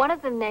 One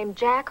of them named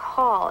Jack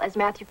Hall as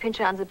Matthew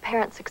Pynchon's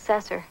apparent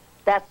successor.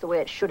 That's the way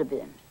it should have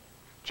been.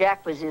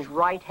 Jack was his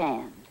right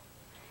hand.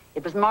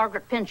 It was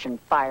Margaret Pynchon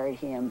fired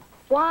him.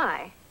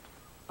 Why?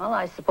 Well,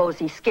 I suppose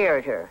he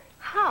scared her.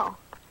 How?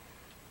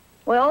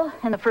 Well,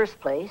 in the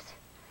first place,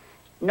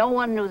 no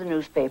one knew the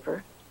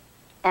newspaper,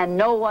 and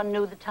no one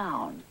knew the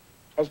town,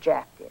 as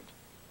Jack did.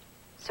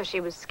 So she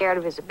was scared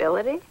of his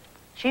ability?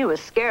 She was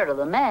scared of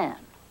the man.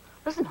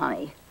 Listen,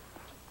 honey,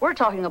 we're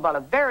talking about a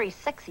very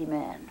sexy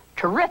man,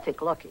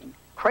 terrific looking,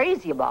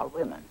 crazy about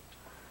women.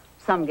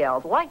 Some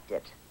gals liked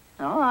it.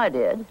 Oh, I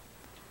did.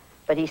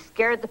 But he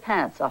scared the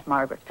pants off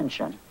Margaret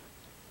Pynchon.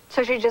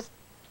 So she just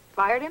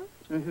fired him?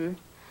 Mm-hmm.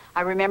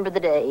 I remember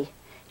the day.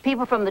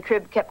 People from the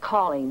Trib kept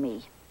calling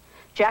me.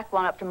 Jack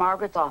went up to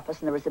Margaret's office,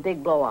 and there was a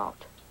big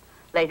blowout.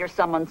 Later,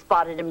 someone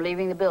spotted him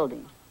leaving the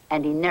building,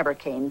 and he never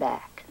came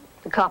back.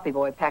 The copy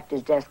boy packed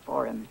his desk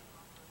for him.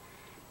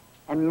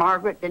 And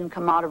Margaret didn't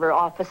come out of her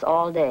office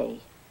all day.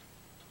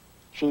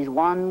 She's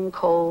one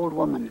cold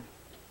woman.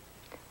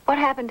 What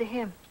happened to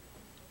him?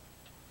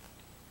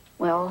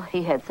 Well,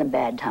 he had some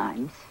bad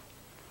times.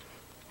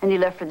 And he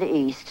left for the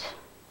East.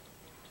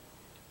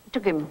 It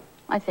took him,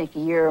 I think, a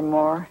year or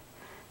more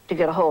to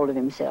get a hold of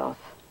himself.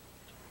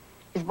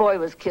 His boy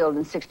was killed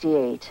in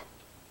 '68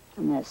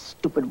 in that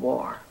stupid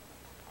war.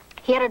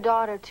 He had a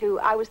daughter, too.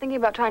 I was thinking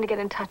about trying to get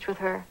in touch with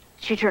her.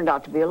 She turned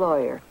out to be a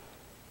lawyer.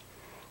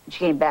 She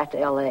came back to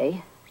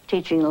L.A.,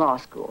 teaching law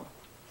school.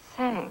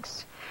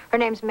 Thanks. Her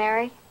name's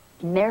Mary?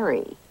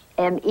 Mary,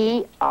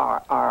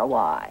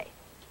 M-E-R-R-Y.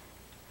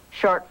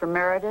 Short for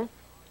Meredith?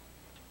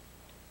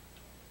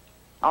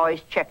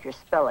 Always check your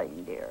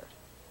spelling, dear.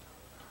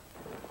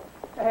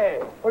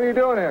 Hey, what are you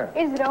doing here?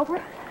 Is it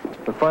over?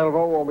 The final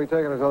vote won't be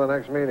taken until the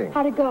next meeting.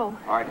 How'd it go?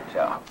 Hard to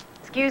tell.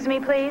 Excuse me,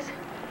 please.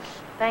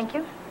 Thank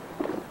you.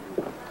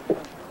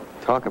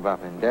 Talk about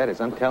vendettas.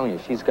 I'm telling you,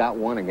 she's got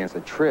one against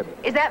a trip.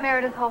 Is that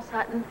Meredith Hall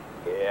Sutton?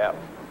 Yeah.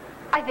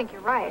 I think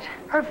you're right.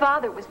 Her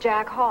father was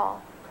Jack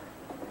Hall.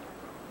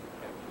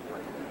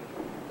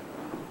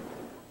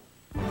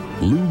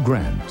 Lou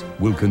Grant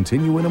will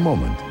continue in a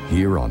moment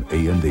here on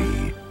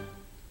A&E.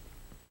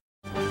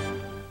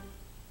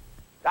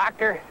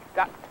 Doctor,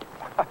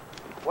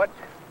 what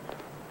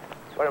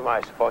am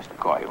I supposed to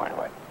call you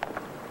anyway?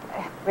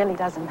 It really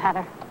doesn't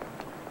matter.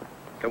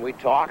 Can we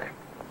talk?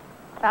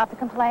 About the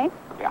complaint?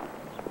 Yeah.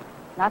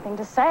 Nothing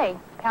to say.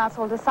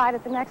 Council will decide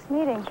at the next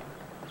meeting.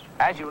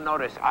 As you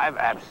notice, I've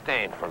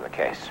abstained from the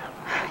case.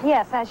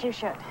 Yes, as you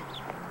should.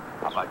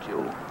 How about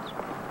you?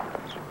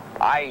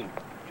 I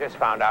just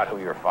found out who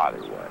your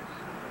father was.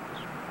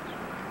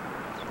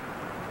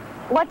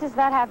 What does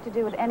that have to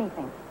do with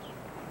anything?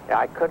 Yeah,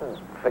 I couldn't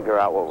figure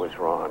out what was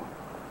wrong,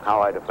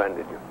 how I'd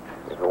offended you.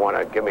 If you want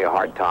to give me a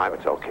hard time,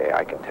 it's okay,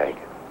 I can take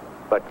it.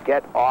 But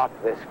get off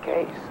this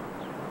case.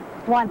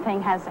 One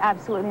thing has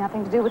absolutely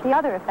nothing to do with the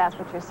other, if that's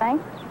what you're saying.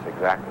 That's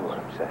exactly what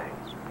I'm saying.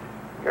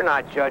 You're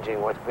not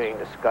judging what's being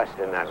discussed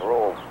in that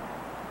room.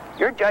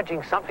 You're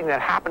judging something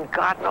that happened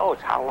God knows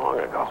how long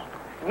ago.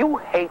 You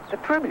hate the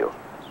Tribune.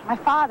 My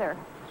father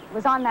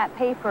was on that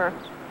paper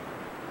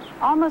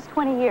almost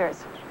 20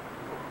 years.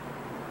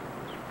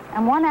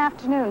 And one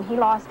afternoon, he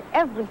lost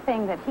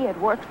everything that he had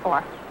worked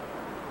for.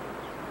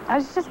 I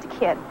was just a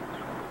kid.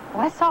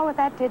 Well, I saw what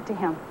that did to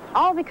him.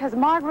 All because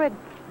Margaret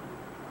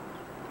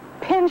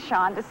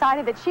Pynchon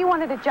decided that she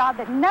wanted a job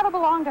that never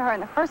belonged to her in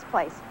the first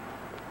place.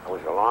 It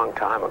was a long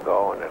time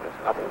ago, and it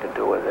has nothing to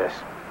do with this.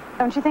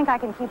 Don't you think I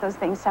can keep those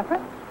things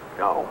separate?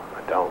 No,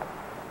 I don't.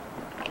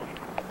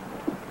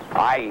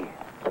 I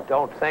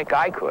don't think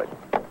I could.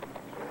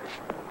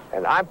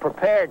 And I'm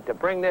prepared to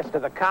bring this to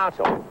the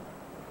council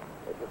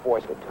if you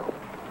force me to.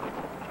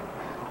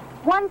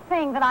 One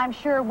thing that I'm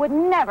sure would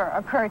never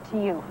occur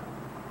to you.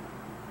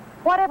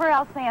 Whatever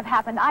else may have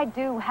happened, I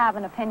do have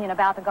an opinion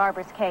about the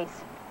Garbers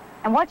case.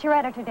 And what your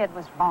editor did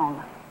was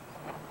wrong.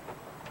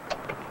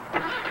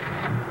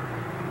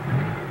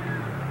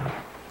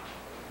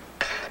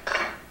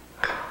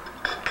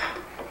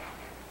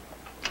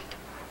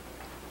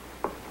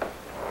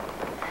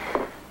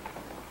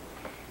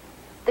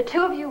 The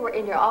two of you were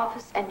in your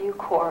office and you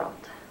quarreled.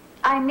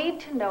 I need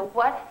to know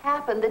what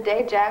happened the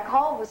day Jack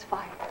Hall was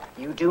fired.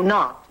 You do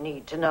not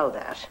need to know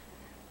that.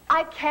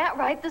 I can't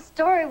write the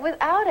story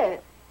without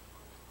it.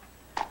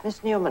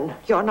 Miss Newman,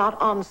 you're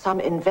not on some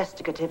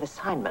investigative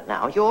assignment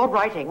now. You're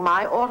writing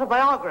my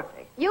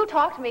autobiography. You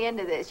talked me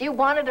into this. You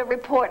wanted a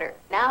reporter.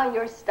 Now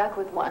you're stuck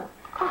with one.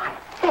 I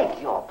beg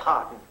your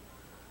pardon.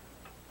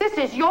 This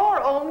is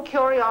your own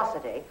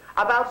curiosity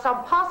about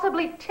some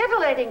possibly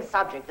titillating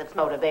subject that's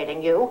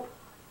motivating you.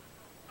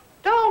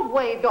 Don't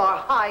wave your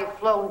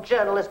high-flown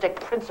journalistic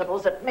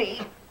principles at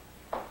me.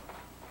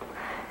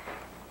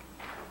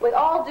 With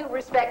all due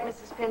respect,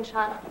 Mrs.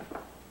 Pynchon,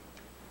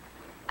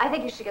 I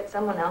think you should get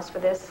someone else for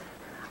this.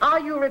 Are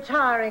you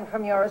retiring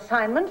from your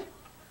assignment?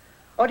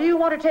 Or do you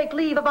want to take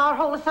leave of our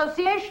whole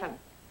association?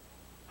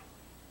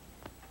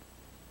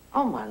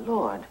 Oh, my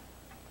Lord.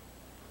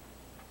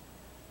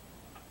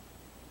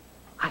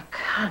 I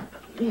can't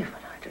believe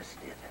what I just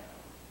did.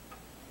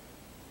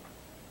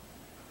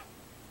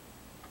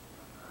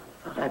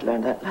 I thought I'd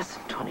learned that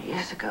lesson 20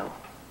 years ago.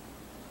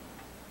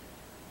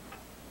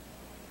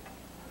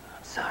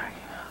 I'm sorry.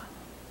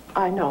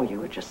 I know you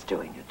were just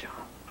doing your job,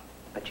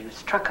 but you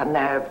struck a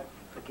nerve.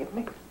 Forgive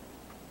me.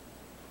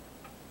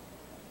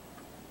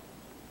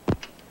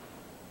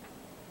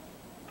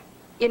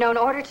 You know, in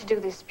order to do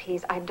this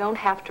piece, I don't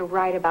have to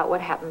write about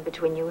what happened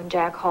between you and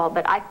Jack Hall,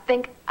 but I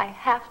think I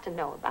have to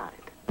know about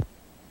it.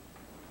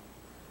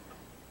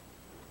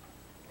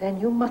 Then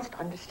you must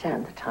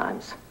understand the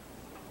times.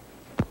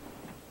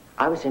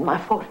 I was in my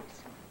 40s.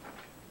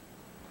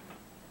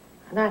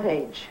 And that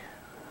age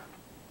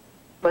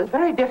was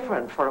very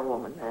different for a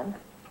woman then.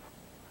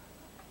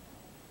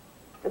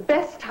 The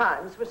best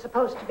times were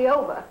supposed to be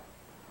over.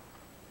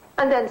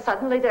 And then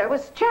suddenly there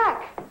was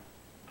Jack.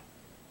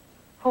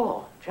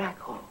 Hall, Jack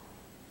Hall.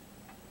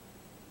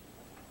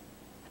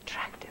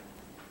 Attractive,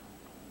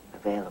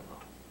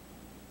 available,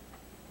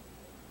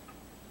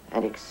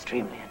 and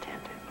extremely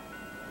attentive.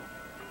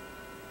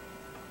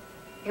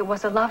 It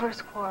was a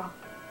lover's quarrel.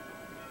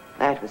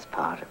 That was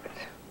part of it.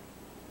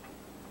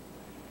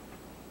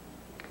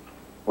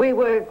 We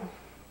were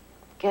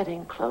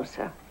getting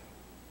closer,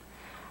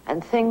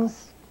 and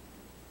things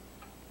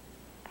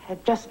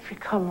had just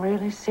become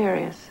really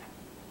serious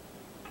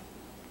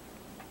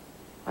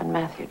when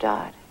Matthew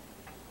died.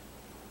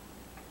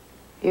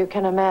 You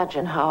can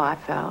imagine how I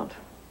felt.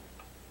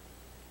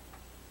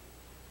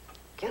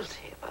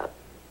 Guilty about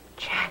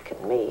Jack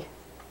and me.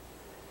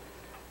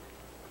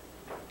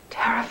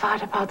 Terrible.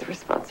 terrified about the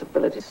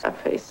responsibilities I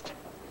faced.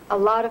 A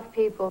lot of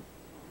people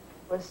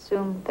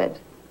assumed that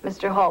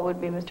Mr. Hall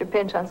would be Mr.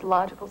 Pynchon's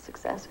logical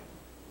successor.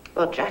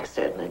 Well, Jack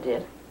certainly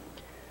did.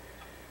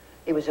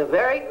 He was a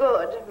very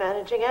good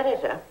managing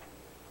editor.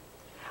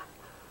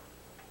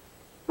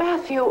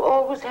 Matthew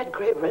always had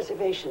great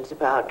reservations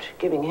about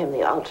giving him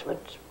the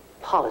ultimate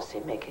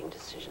policy-making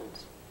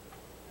decisions.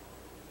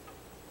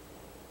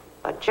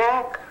 But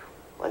Jack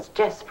was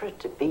desperate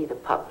to be the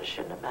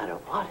publisher no matter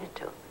what it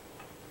took.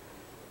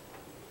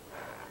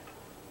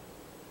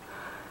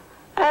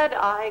 And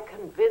I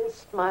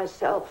convinced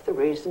myself the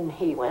reason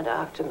he went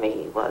after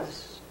me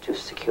was to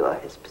secure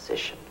his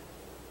position.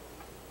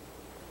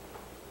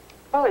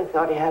 Well, he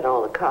thought he had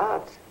all the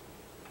cards.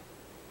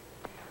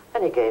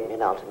 And he gave me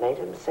an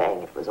ultimatum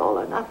saying it was all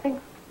or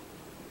nothing.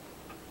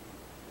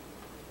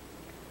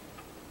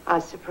 I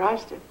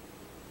surprised him.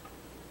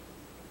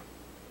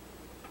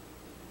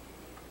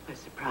 I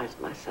surprised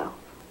myself.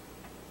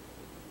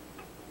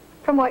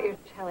 From what you're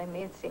telling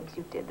me, it seems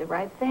you did the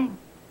right thing.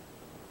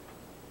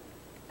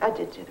 I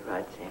did do the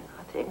right thing,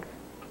 I think.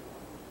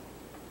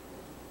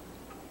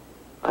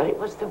 But it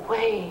was the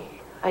way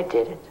I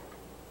did it.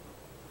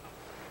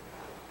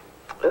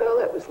 Well,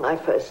 that was my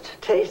first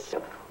taste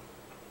of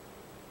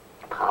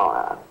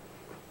power.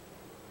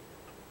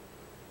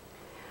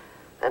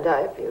 And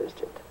I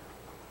abused it.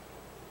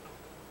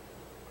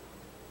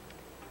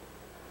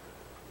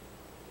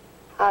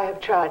 I have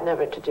tried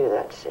never to do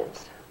that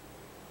since.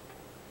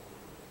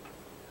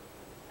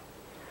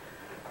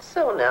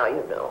 So now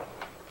you know.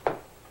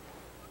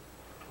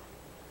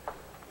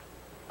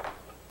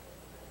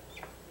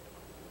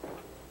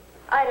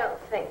 I don't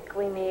think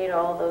we need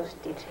all those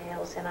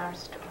details in our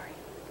story.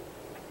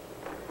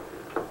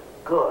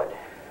 Good.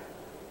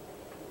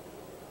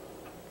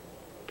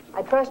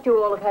 I trust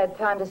you all have had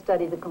time to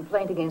study the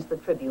complaint against the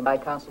Tribune by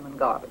Councilman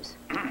Garbus.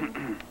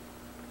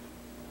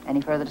 Any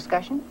further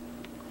discussion?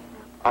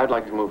 I'd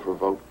like to move for a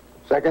vote.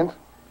 Second?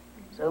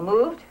 So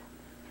moved.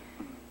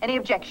 Any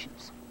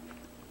objections?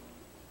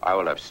 I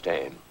will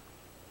abstain.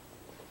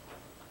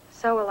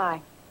 So will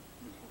I.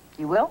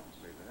 You will?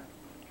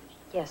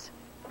 Yes.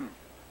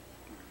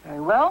 Very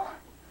well.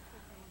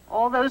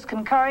 All those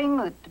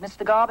concurring with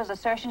Mr. Garber's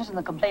assertions in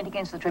the complaint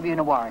against the Tribune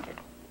are warranted.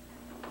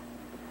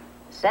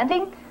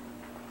 Dissenting?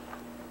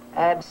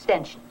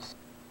 Abstentions.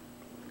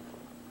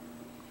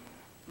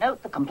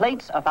 Note the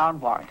complaints are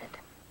found warranted.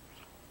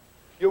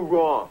 You're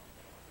wrong.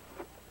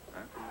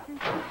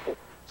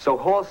 So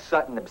Hall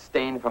Sutton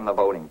abstained from the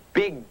voting.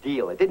 Big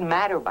deal. It didn't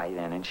matter by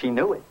then, and she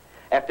knew it.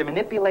 After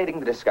manipulating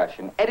the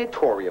discussion,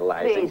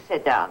 editorializing... Please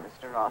sit down,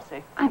 Mr.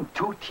 Rossi. I'm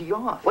too teed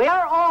off. We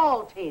are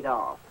all teed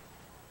off.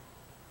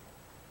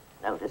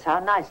 Notice how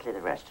nicely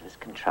the rest of us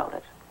control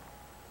it.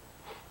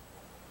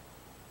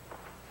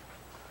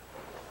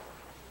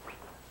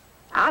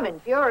 I'm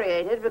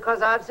infuriated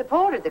because I've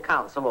supported the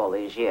council all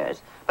these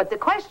years. But the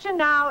question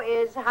now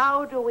is,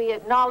 how do we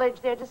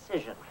acknowledge their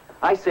decision?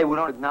 I say we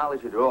don't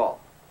acknowledge it at all.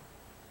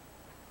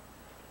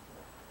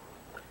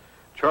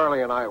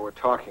 Charlie and I were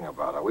talking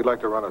about it. We'd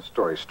like to run a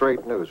story,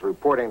 straight news,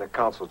 reporting the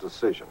council's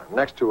decision. And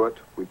next to it,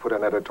 we put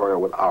an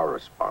editorial with our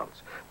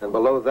response. Then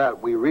below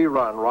that, we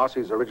rerun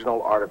Rossi's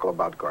original article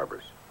about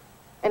Garbers.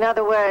 In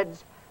other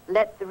words,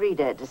 let the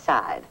reader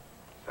decide.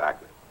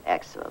 Exactly.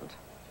 Excellent.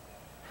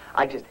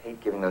 I just hate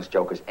giving those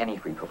jokers any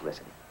free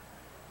publicity.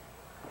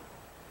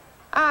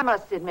 I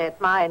must admit,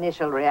 my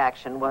initial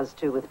reaction was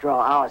to withdraw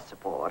our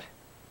support.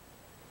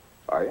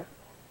 Are you?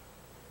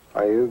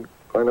 Are you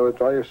going to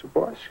withdraw your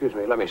support? Excuse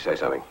me, let me say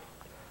something.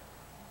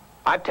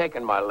 I've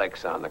taken my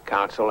licks on the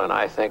council, and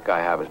I think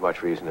I have as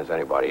much reason as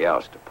anybody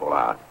else to pull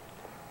out.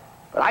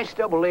 But I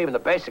still believe in the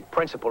basic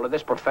principle of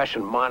this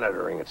profession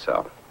monitoring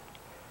itself.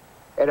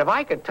 And if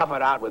I could tough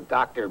it out with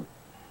Dr.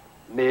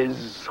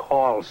 Ms.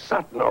 Hall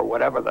Sutton, or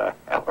whatever the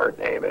hell her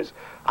name is,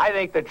 I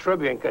think the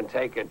Tribune can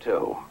take it,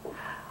 too.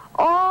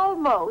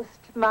 Almost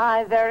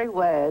my very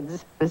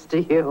words,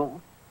 Mr.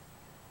 Hume.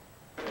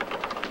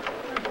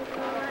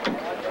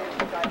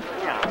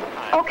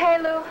 Okay,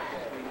 Lou.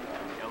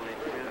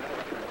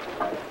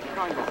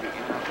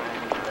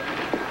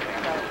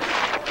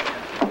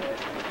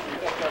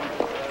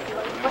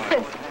 What's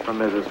this? From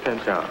Mrs.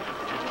 Pynchon.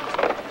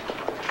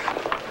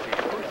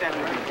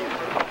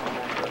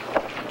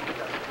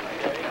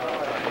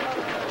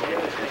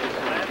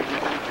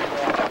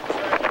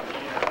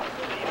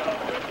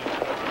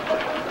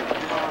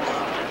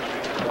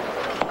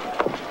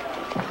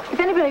 If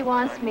anybody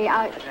wants me,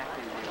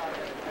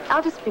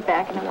 I'll just be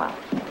back in a while.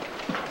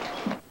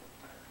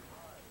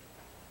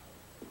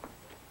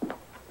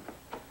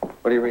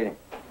 What are you reading?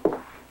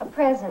 A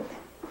present.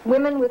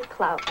 Women with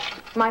Clout.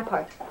 My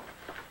part.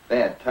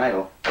 Bad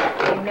title.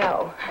 I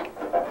know.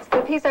 It's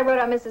the piece I wrote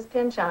on Mrs.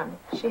 Pynchon.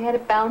 She had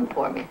it bound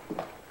for me.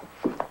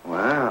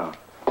 Wow.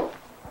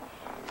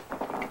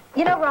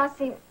 You know,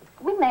 Rossi,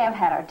 we may have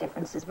had our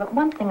differences, but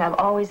one thing I've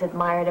always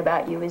admired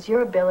about you is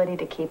your ability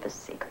to keep a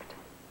secret.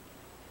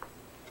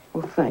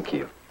 Well, thank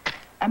you.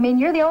 I mean,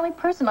 you're the only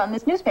person on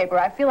this newspaper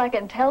I feel I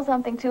can tell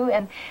something to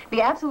and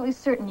be absolutely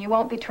certain you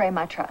won't betray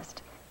my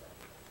trust.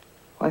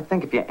 Well, I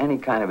think if you're any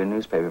kind of a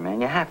newspaper man,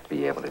 you have to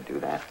be able to do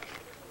that.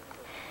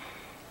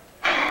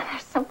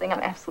 There's something I'm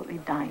absolutely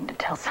dying to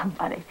tell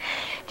somebody.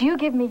 Do you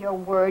give me your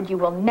word you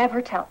will never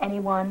tell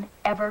anyone,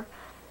 ever?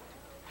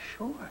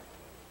 Sure.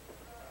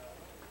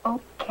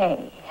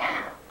 Okay.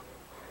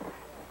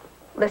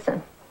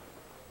 Listen.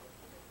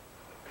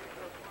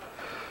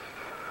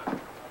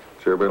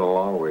 Sure been a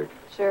long week.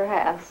 Sure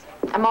has.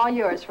 I'm all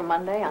yours from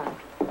Monday on.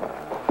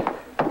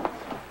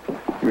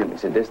 You're really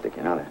sadistic,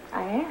 you know that?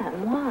 I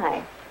am.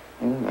 Why?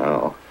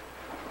 No.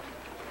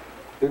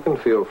 You can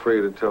feel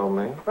free to tell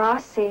me.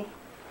 Rossi. I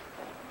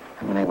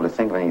haven't been able to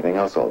think of anything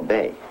else all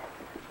day.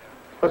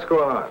 What's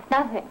going on?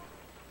 Nothing.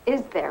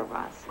 Is there,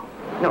 Rossi?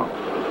 No.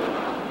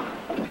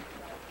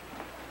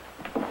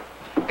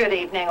 Good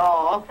evening,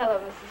 all. Hello,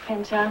 Mrs.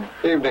 Pinchon.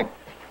 Evening.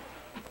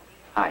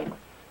 Hi.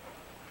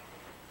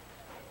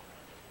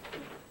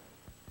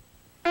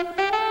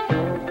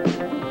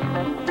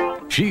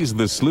 She's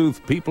the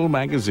sleuth People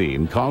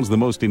magazine calls the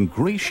most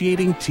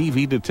ingratiating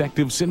TV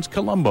detective since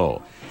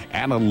Columbo.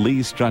 Anna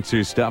Lee struts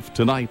her stuff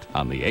tonight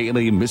on the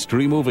A&E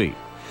Mystery Movie.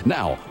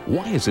 Now,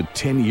 why is a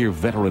 10-year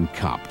veteran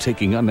cop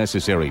taking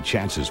unnecessary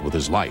chances with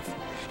his life?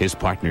 His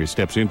partner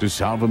steps in to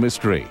solve a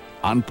mystery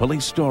on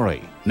Police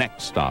Story,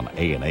 next on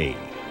A&E.